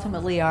hotels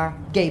ultimately are?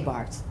 Gay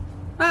bars.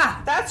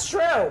 That's true.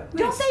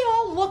 Don't they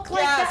all look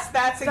like Yes, that?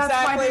 that's That's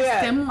exactly why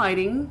there's it. dim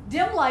lighting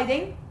Dim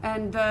lighting.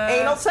 and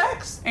Anal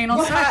sex.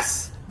 Anal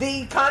sex.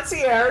 The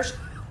concierge.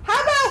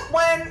 How about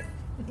when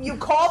you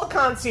call the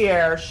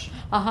concierge?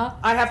 Uh-huh.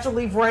 I have to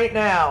leave right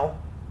now.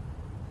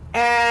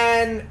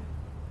 And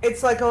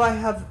it's like, oh, I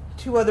have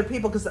 2 other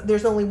people because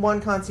there's only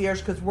one concierge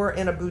because we're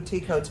in a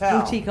boutique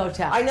hotel. Boutique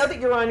hotel. I know that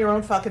you're on your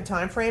own fucking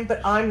time frame, but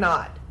I'm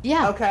not.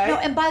 Yeah. Okay. No,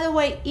 and by the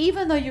way,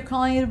 even though you're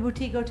calling it a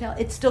boutique hotel,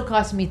 it still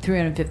costs me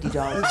 $350.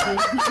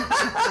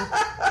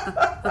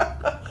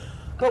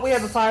 But we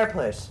have a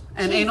fireplace.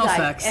 and Jeez, anal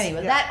sex.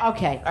 Anyway, Yeah.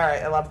 okay. All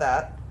right, I love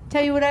that.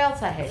 Tell you what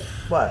else I hate.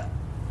 What?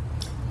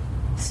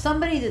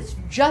 Somebody that's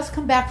just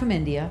come back from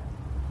India.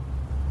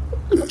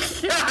 Can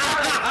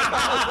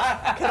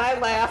I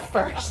laugh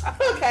first?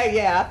 Okay,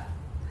 yeah.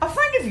 A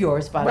friend of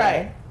yours, by the Right.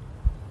 way.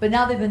 But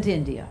now they've been to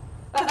India.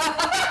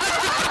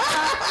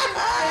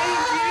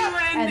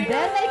 And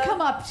then they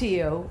come up to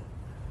you,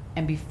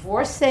 and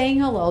before saying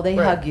hello, they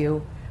Right. hug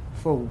you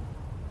for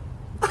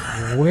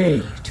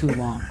way too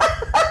long.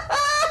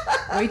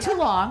 Way too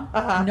long.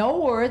 No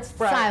words.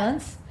 Right.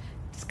 Silence.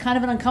 It's kind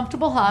of an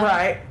uncomfortable hug.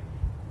 Right,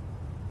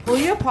 Pull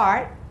you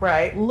apart.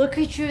 right. Look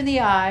at you in the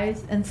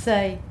eyes and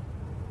say,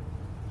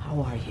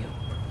 "How are you?"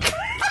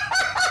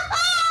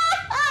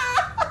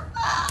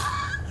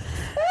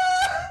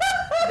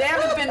 They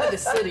haven't been to the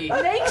city.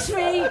 Makes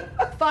me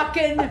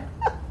fucking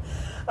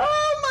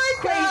Oh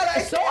my God!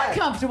 I so can't.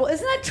 uncomfortable.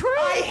 Isn't that true?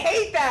 I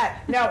hate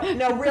that. No,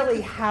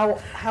 really. How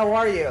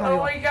are you? Oh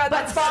my God,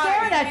 But that's fine.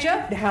 staring at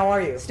you, How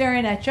are you?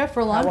 staring at you for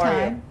a long How are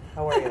time. you?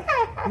 How are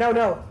you?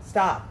 No,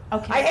 stop.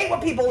 Okay. I hate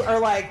when people are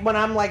like, when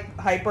I'm like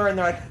hyper and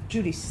they're like,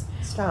 Judy,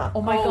 stop.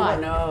 Oh my Oh,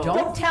 God! no.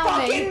 Don't tell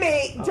Fucking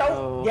me. me. Don't.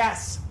 Uh-oh.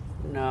 Yes.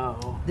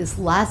 No. This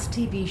last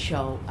TV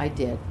show I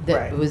did that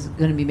Right. was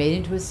going to be made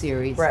into a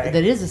series. Right.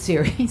 That is a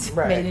series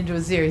Right. made into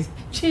a series.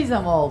 Jeez,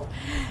 I'm old.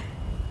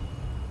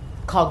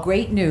 Called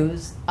Great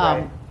News.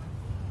 Right.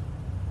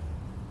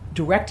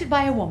 Directed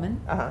by a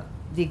woman. Uh-huh.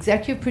 The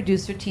executive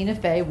producer Tina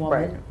Fey,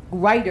 woman. Right.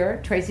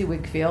 Writer Tracy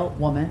Wigfield,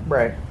 woman.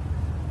 Right.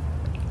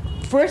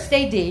 First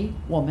AD,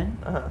 woman.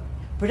 Uh-huh.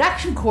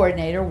 Production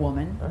coordinator,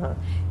 woman. Uh-huh.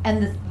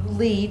 And the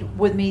lead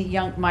with me,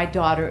 my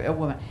daughter, a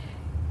woman.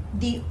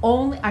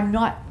 I'm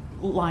not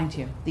lying to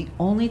you, the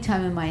only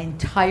time in my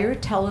entire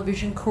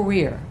television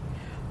career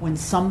when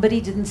somebody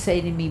didn't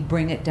say to me,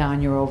 "Bring it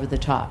down, you're over the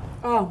top."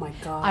 Oh my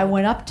God. I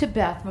went up to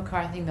Beth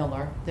McCarthy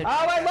Miller, the Oh,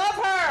 I love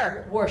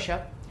her.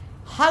 worship,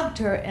 hugged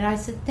her, and I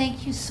said,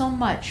 "Thank you so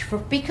much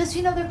because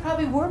there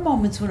probably were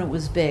moments when it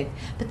was big,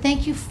 but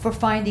thank you for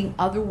finding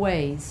other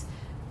ways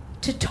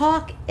to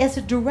talk as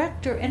a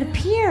director and a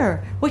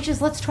peer, which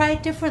is let's try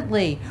it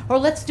differently or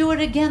let's do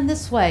it again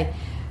this way."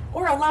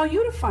 Or allow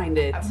you to find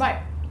it. Right.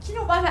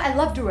 I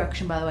love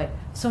direction, by the way.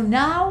 So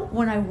now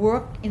when I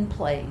work in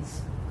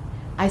plays,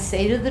 I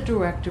say to the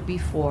director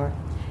before,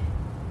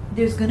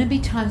 there's going to be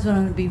times when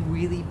I'm going to be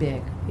really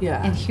big.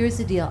 Yeah. And here's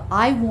the deal.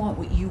 I want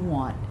what you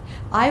want.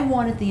 I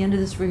want at the end of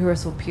this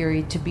rehearsal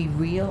period to be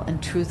real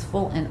and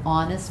truthful and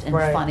honest and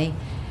Right. funny.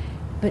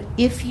 But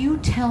if you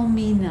tell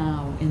me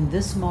now in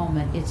this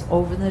moment it's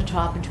over the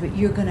top into it,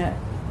 you're gonna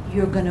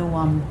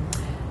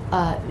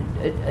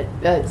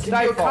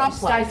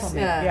stifle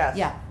me. Yeah. Yes.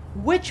 Yeah.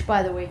 Which,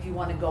 by the way, if you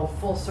want to go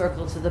full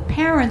circle to the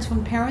parents,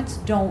 when parents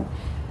don't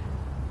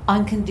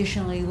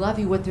unconditionally love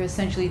you, what they're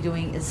essentially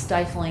doing is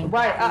stifling.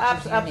 Right, that which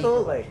is unique.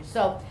 absolutely.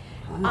 So,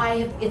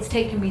 it's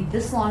taken me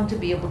this long to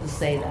be able to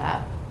say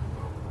that,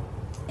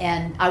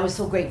 and I was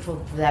so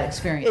grateful for that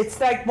experience. It's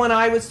like when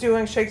I was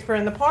doing Shakespeare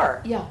in the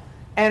Park. Yeah.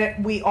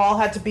 And we all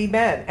had to be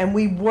men. And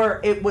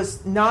it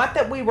was not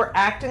that we were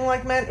acting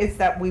like men, it's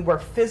that we were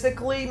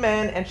physically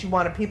men, and she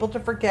wanted people to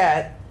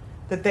forget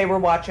that they were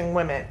watching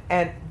women.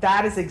 And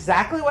that is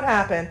exactly what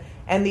happened.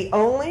 And the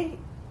only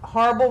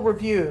horrible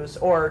reviews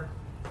or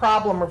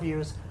problem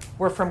reviews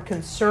were from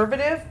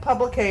conservative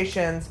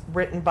publications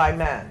written by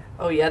men.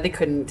 Oh yeah, they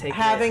couldn't take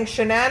Having it.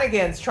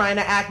 shenanigans, trying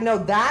to act. No,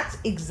 that's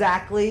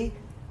exactly.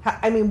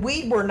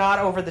 We were not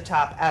over the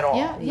top at all.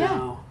 Yeah, yeah.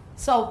 No.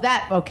 So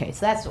that's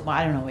well,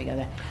 I don't know what we got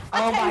there.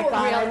 Oh my God,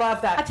 I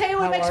love that. I'll tell you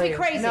what makes me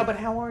crazy. No, but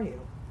how are you?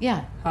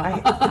 Yeah. How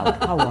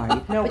are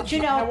you? No, but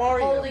you know, how are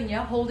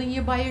holding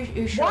you by your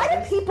shoulders.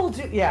 Why do people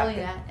do? Yeah. Holding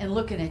that and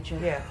looking at you.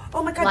 Yeah.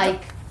 Oh my God.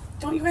 Like,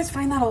 don't you guys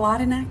find that a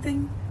lot in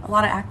acting? A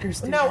lot of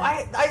actors do No,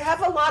 that. I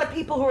have a lot of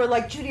people who are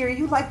like, Judy, are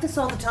you like this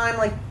all the time?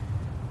 Like,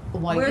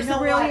 well, where's the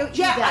real you?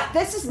 Yeah,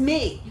 this is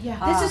me.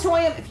 Yeah. This is who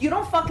I am. If you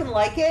don't fucking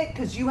like it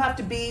because you have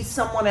to be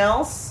someone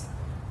else,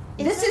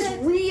 this is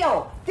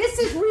real. This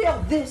is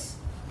real. This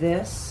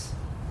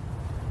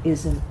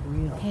isn't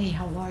real. Hey,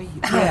 how are you?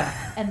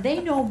 Yeah. And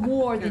they know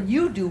more than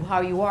you do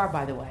how you are,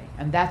 by the way.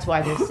 And that's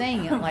why they're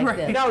saying it like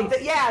this. No,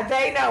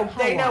 they know.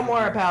 They know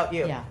more about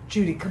you. Yeah.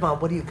 Judy, come on.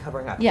 What are you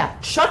covering up? Yeah.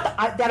 Shut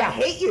the. I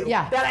hate you.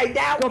 Yeah. That I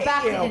now Go hate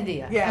back you. to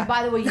India. Yeah. And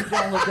by the way, you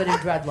don't look good in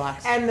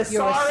dreadlocks. And the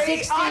You're sorry. a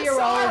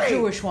 60-year-old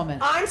Jewish woman.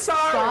 I'm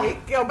sorry.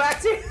 Stop. Go back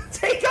to.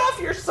 Take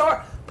off your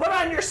sorry. Put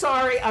on your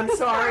sorry. I'm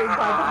sorry.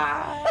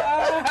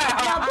 Bye.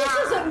 Now, this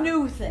is a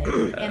new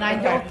thing. And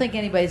I don't think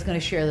anybody's going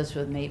to share this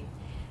with me.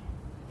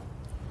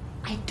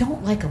 I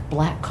don't like a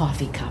black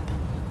coffee cup.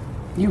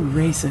 You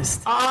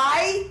racist.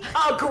 I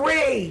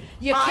agree.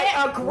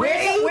 I agree.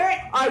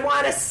 I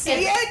want to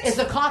see it. Is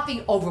the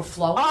coffee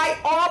overflow? I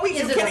always.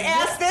 Is You it can a-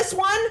 ask this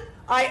one.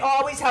 I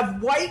always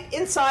have white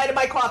inside of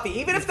my coffee,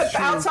 even if the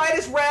outside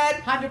is red.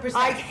 100%.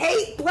 I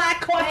hate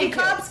black coffee Thank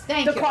you. cups.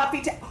 Thank the you.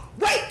 coffee.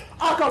 Wait,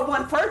 I'll go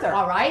one further.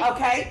 All right.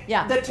 Okay.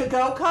 Yeah. The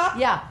to-go cup.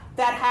 Yeah.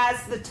 That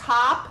has the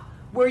top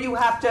where you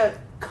have to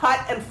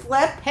cut and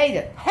flip. Hate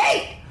it.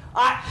 Hate.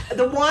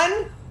 The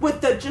one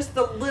with just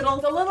the little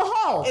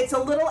hole. It's a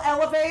little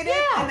elevated.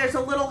 Yeah. And there's a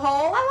little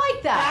hole. I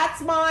like that.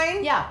 That's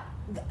mine. Yeah.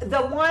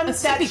 The one A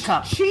sippy that's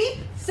cup. cheap.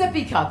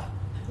 Sippy cup.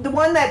 The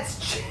one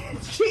that's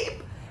cheap,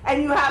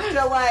 and you have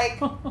to like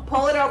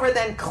pull it over,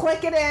 then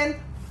click it in.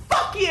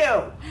 Fuck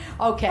you.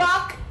 Okay.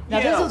 Fuck Now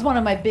you. this is one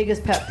of my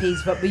biggest pet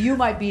peeves, but you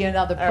might be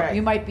another. All right.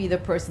 You might be the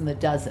person that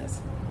does this.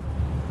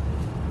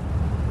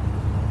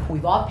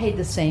 We've all paid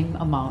the same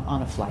amount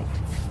on a flight.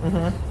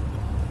 Mm-hmm.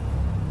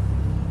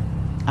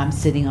 I'm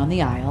sitting on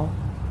the aisle,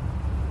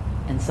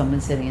 and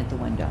someone's sitting at the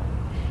window.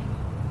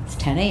 It's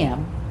 10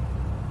 a.m.,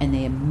 and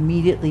they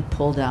immediately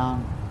pull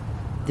down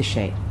the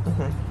shade.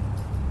 Mm-hmm.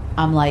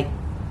 I'm like,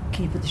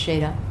 can you put the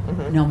shade up?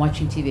 Mm-hmm. No, I'm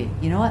watching TV.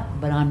 You know what?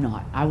 But I'm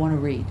not. I want to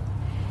read.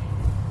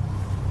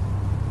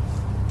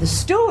 The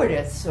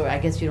stewardess, or I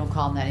guess you don't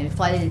call them that, a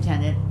flight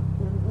attendant,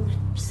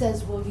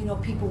 says, well, you know,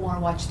 people want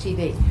to watch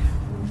TV.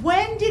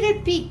 When did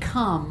it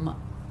become,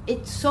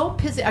 it's so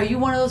pissy. Are you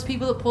one of those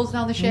people that pulls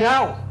down the shade?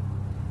 No.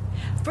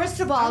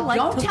 First of all, like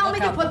don't to tell me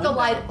look to out put the the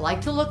light. window. I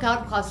like to look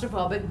out,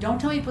 claustrophobic. Don't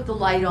tell me to put the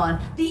light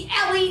on. The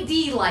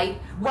LED light,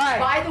 which, Right.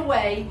 by the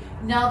way,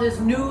 now there's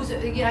news.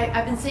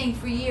 I've been saying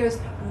for years,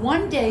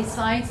 one day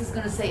science is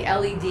going to say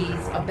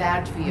LEDs are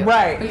bad for you.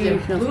 Right. They're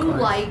Of blue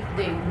course. light.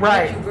 They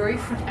Right. make you very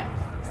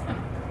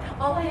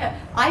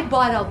I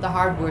bought out the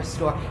hardware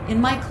store. In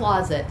my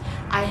closet,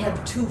 I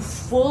have 2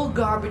 full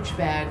garbage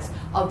bags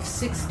of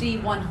 60,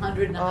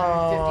 100, and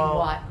 150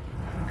 watt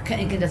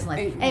incandescent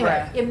lights. Anyway,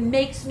 Right. it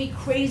makes me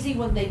crazy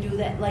when they do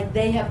that. Like,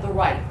 they have the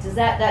right. Does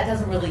that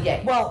doesn't really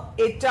get you. Well,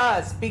 it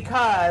does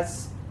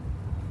because,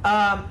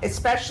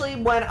 especially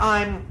when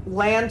I'm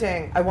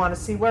landing, I want to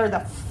see where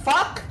the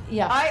fuck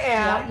Yeah. I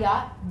am.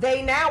 Yeah.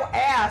 They now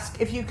ask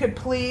if you could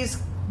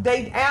please.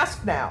 They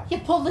ask now. You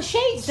pull the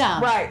shades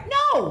down. Right.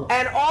 No.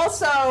 And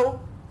also,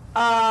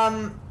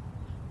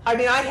 I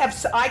mean,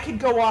 I could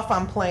go off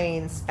on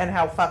planes and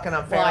how fucking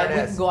unfair Well, I it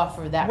wouldn't is. go off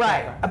for that.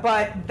 Right, forever.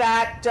 but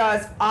that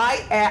does.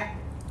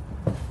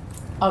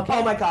 Okay.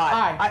 Oh my God!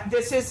 All right.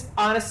 This is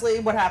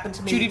honestly what happened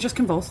to me Judy just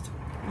convulsed.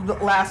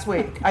 last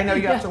week. I know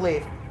you have to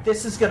leave.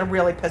 This is going to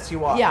really piss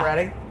you off. Yeah.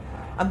 Ready?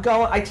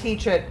 I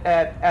teach at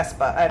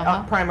ESPA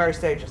at primary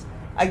stages.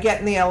 I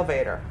get in the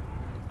elevator.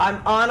 I'm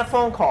on a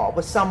phone call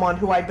with someone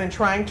who I've been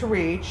trying to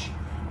reach,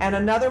 and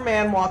another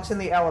man walks in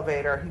the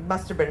elevator. He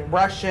must have been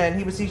Russian.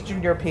 He was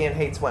Eastern European,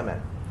 hates women,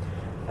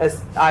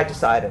 as I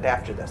decided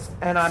after this.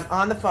 And I'm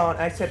on the phone,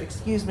 and I said,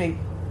 excuse me,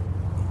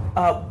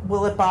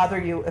 will it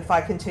bother you if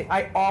I continue?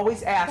 I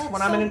always ask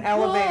when I'm in an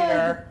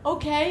elevator,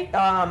 Okay.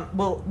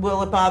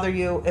 will it bother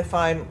you if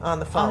I'm on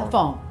the phone? On the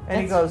phone.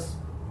 And he goes,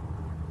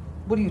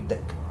 what do you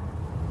think?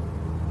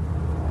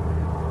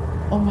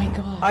 Oh my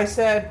God. I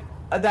said,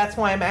 that's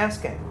why I'm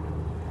asking.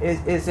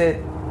 Is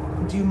it,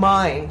 do you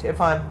mind if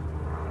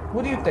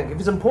what do you think? If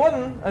it's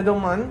important, I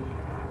don't mind.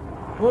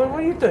 What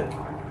do you think?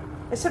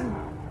 I said,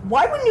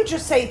 why wouldn't you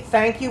just say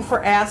thank you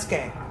for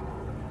asking?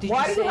 Did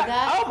Why you do say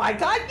that? Oh my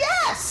God,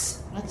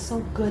 yes! That's so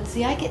good.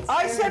 See, I get.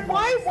 I scared said, when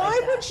why it's like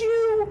that. would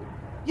you,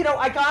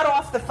 I got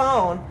off the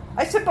phone.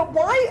 I said, but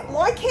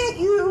why can't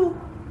you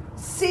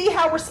see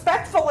how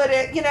respectful it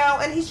is,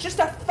 and he's just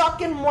a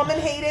fucking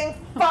woman-hating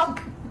fuck.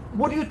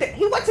 What do you think?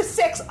 He went to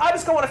 6, I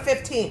was going to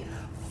 15.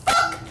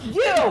 Fuck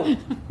you!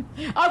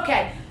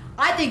 Okay,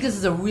 I think this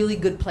is a really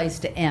good place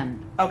to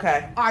end.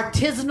 Okay.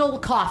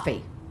 Artisanal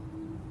coffee.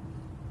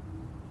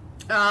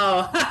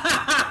 Oh.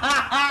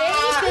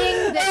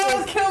 Anything that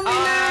is kill me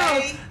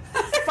now.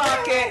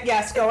 Fuck it. Okay,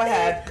 yes, go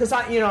ahead. Because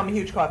I'm a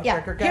huge coffee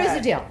drinker. Go here's ahead.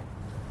 the deal.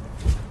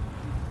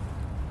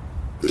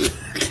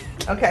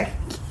 Okay.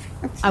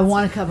 I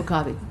want a cup of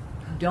coffee.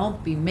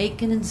 Don't be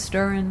making and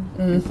stirring,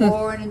 and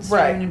pouring and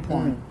stirring and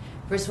pouring.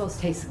 First of all, it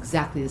tastes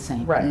exactly the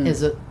same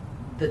as the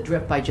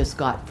drip I just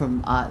got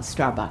from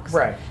Starbucks.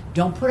 Right.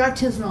 Don't put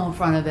artisanal in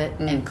front of it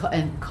and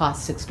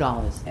cost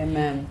 $6.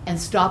 Amen. And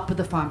stop with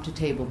the farm to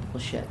table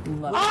bullshit.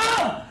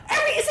 Oh!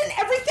 Isn't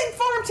everything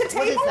farm to table?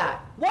 What is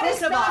that? What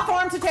is not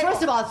farm to table?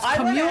 First of all, it's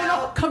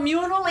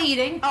communal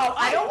eating. Oh,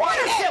 I don't want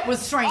to sit with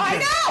strangers. I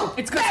know!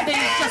 It's because they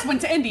just went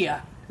to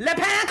India. Le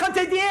pain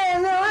quotidien. How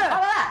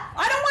about that?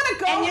 I don't want to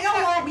go. And you know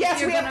what? Yes,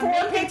 if you're we have gonna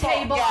 4 make people. a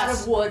table out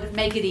of wood,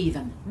 make it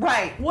even.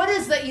 Right. What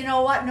is that? You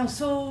know what? No,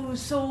 so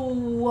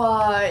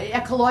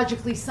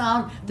ecologically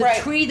sound. The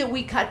tree that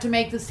we cut to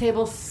make this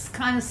table is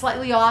kind of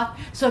slightly off.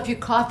 So if your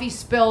coffee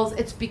spills,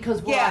 it's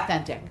because we're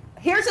authentic.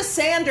 Here's a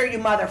sander, you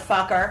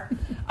motherfucker.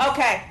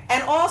 Okay,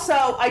 and also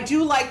I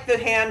do like the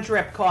hand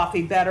drip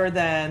coffee better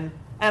than,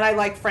 and I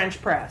like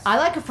French press. I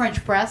like a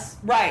French press.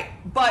 Right,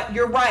 but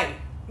you're right.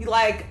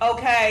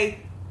 Okay.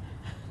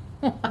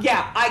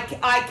 Yeah,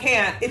 I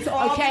can't. It's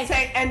all the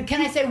same. And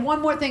can I say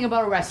one more thing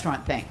about a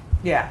restaurant thing?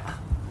 Yeah.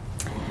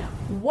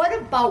 What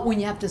about when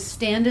you have to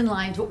stand in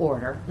line to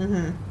order?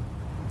 Mm-hmm.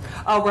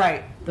 Oh,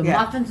 right. The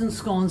muffins and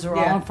scones are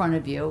all in front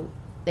of you.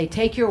 They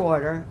take your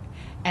order,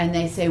 and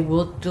they say,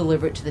 we'll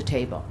deliver it to the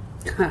table.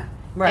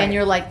 Right. And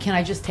you're like, can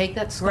I just take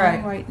that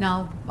scone right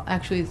now?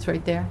 Actually, it's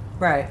right there.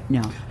 Right.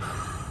 No.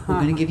 We're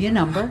going to give you a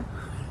number,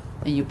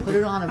 and you put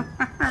it on a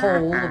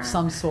pole of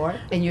some sort,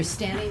 and you're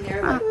standing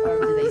there like,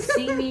 do they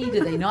see me?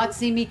 Do they not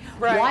see me?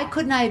 Right. Why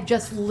couldn't I have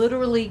just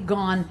literally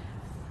gone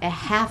a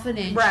half an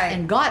inch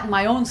and gotten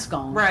my own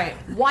scone? Right.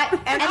 Why?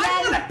 And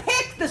I want to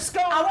pick the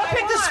scone. I want to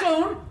pick the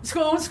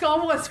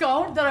scone, what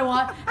scone that I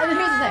want. And then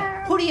here's the thing.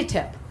 Who do you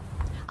tip?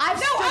 I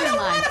don't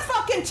want a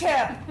fucking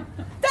tip.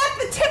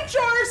 The tip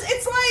jars,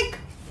 it's like,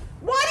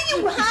 why do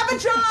you have a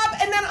job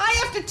and then I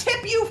have to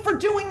tip you for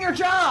doing your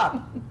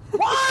job?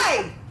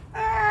 Why?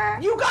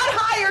 You got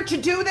hired to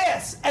do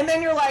this, and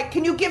then you're like,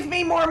 can you give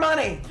me more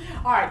money?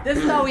 All right, this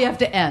is how we have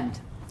to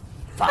end.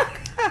 Fuck.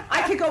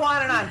 I could go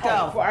on and on.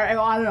 Go.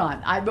 On and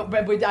on. I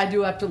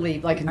do have to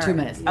leave, like in 2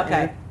 minutes.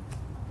 Okay.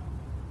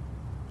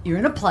 You're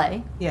in a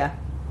play. Yeah.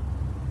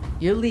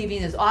 You're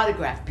leaving. There's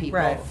autograph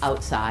people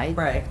outside.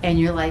 Right. And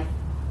you're like,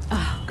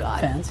 oh,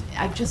 God. Fans.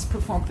 I just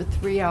performed for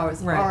 3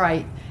 hours.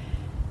 Right.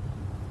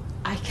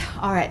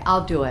 All right,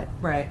 I'll do it.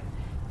 Right.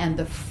 And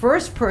the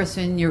first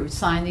person you're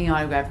signing the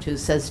autograph to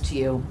says to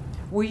you,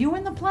 were you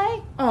in the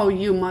play? Oh,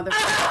 you mother...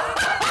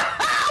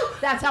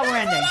 That's how we're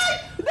ending.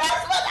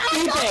 That's what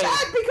I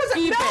said. Because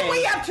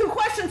we have 2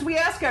 questions we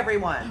ask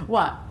everyone.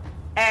 What?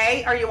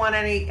 A, are you on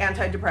any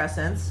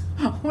antidepressants?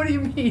 What do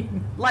you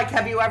mean? Like,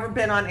 have you ever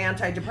been on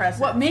antidepressants?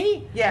 What,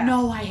 me? Yeah.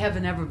 No, I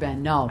haven't ever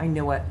been. No. I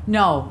knew it.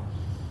 No,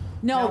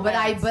 but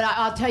meds.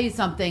 I'll tell you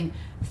something.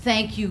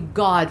 Thank you,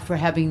 God, for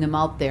having them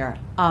out there.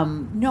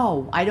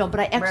 No, I don't.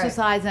 But I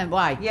exercise and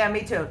why? Yeah,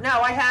 me too. No,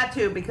 I had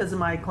to because of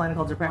my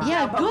clinical depression.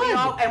 Yeah, but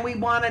good. We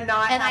want to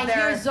not. And have I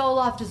hear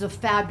Zoloft is a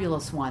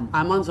fabulous one.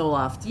 I'm on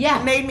Zoloft.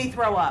 Yeah, it made me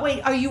throw up.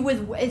 Wait, are you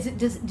with?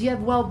 Do you have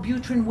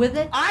Wellbutrin with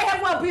it? I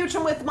have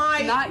Wellbutrin with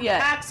my Not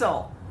yet.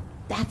 Axel.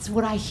 That's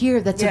what I hear.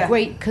 That's a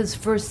great because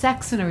for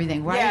sex and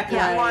everything, right? Yeah,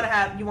 because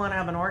you want to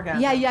have an orgasm.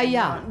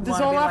 Yeah. The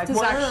Zoloft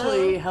has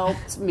actually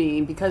helped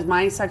me because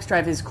my sex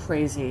drive is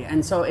crazy,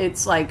 and so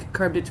it's like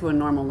curbed it to a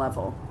normal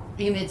level.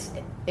 And it's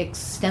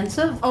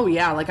extensive. Oh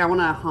yeah, like I want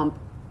to hump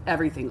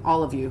everything,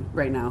 all of you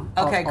right now.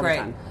 Okay, all great.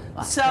 The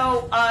time.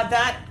 So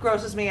that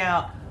grosses me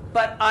out,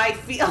 but I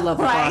feel I love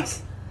like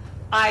the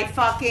I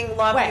fucking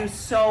love you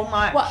so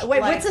much.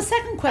 What's the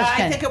second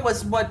question? I think it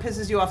was what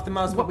pisses you off the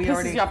most. What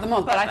pisses you off the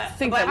most? But I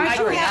think that we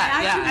covered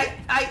that.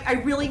 Yeah. I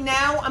really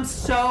now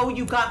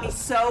you got me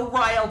so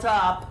riled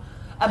up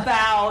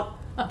about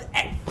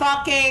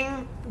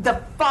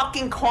the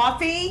fucking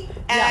coffee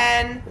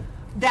and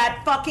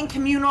that fucking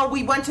communal.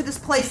 We went to this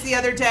place the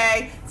other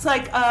day. It's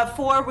like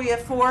we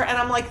have 4, and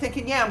I'm like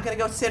thinking, I'm gonna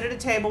go sit at a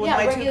table with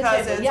my 2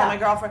 cousins and my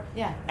girlfriend.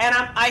 Yeah. And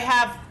I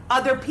have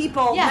other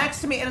people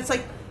next to me, and it's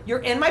like,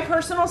 you're in my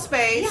personal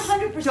space. Yeah,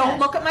 100%. Don't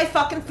look at my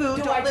fucking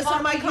food. Don't listen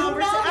to my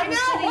conversation. I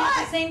know what?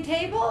 At the same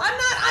table. I'm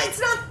not.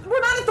 It's not. We're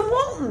not at the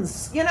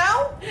Waltons. You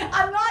know.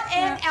 I'm not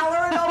Aunt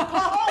Ella in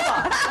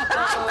Oklahoma. I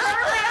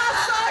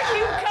saw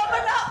you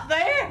coming up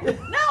there.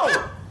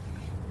 No.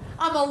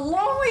 I'm a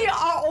lonely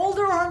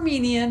older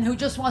Armenian who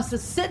just wants to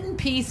sit in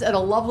peace at a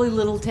lovely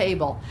little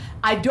table.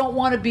 I don't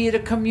want to be at a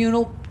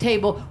communal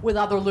table with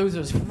other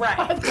losers. Right.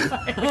 All right.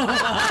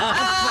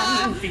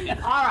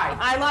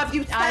 I love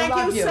you.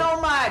 Thank you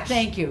so much.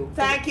 Thank you.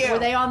 Thank you. Were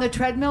they on the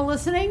treadmill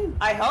listening?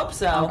 I hope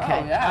so.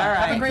 Okay. Oh, yeah. All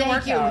right. Have a great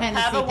Thank you, workout.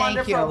 Hennessy. Have a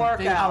wonderful Thank you.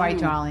 workout. All right,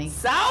 darling.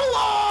 So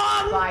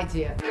long. Bye to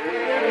you.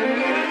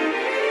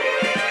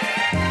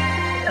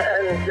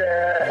 And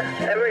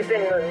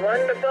everything was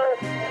wonderful.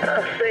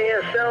 I'll see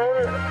you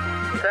soon.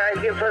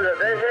 Thank you for the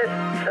visit.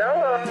 So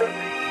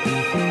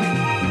long.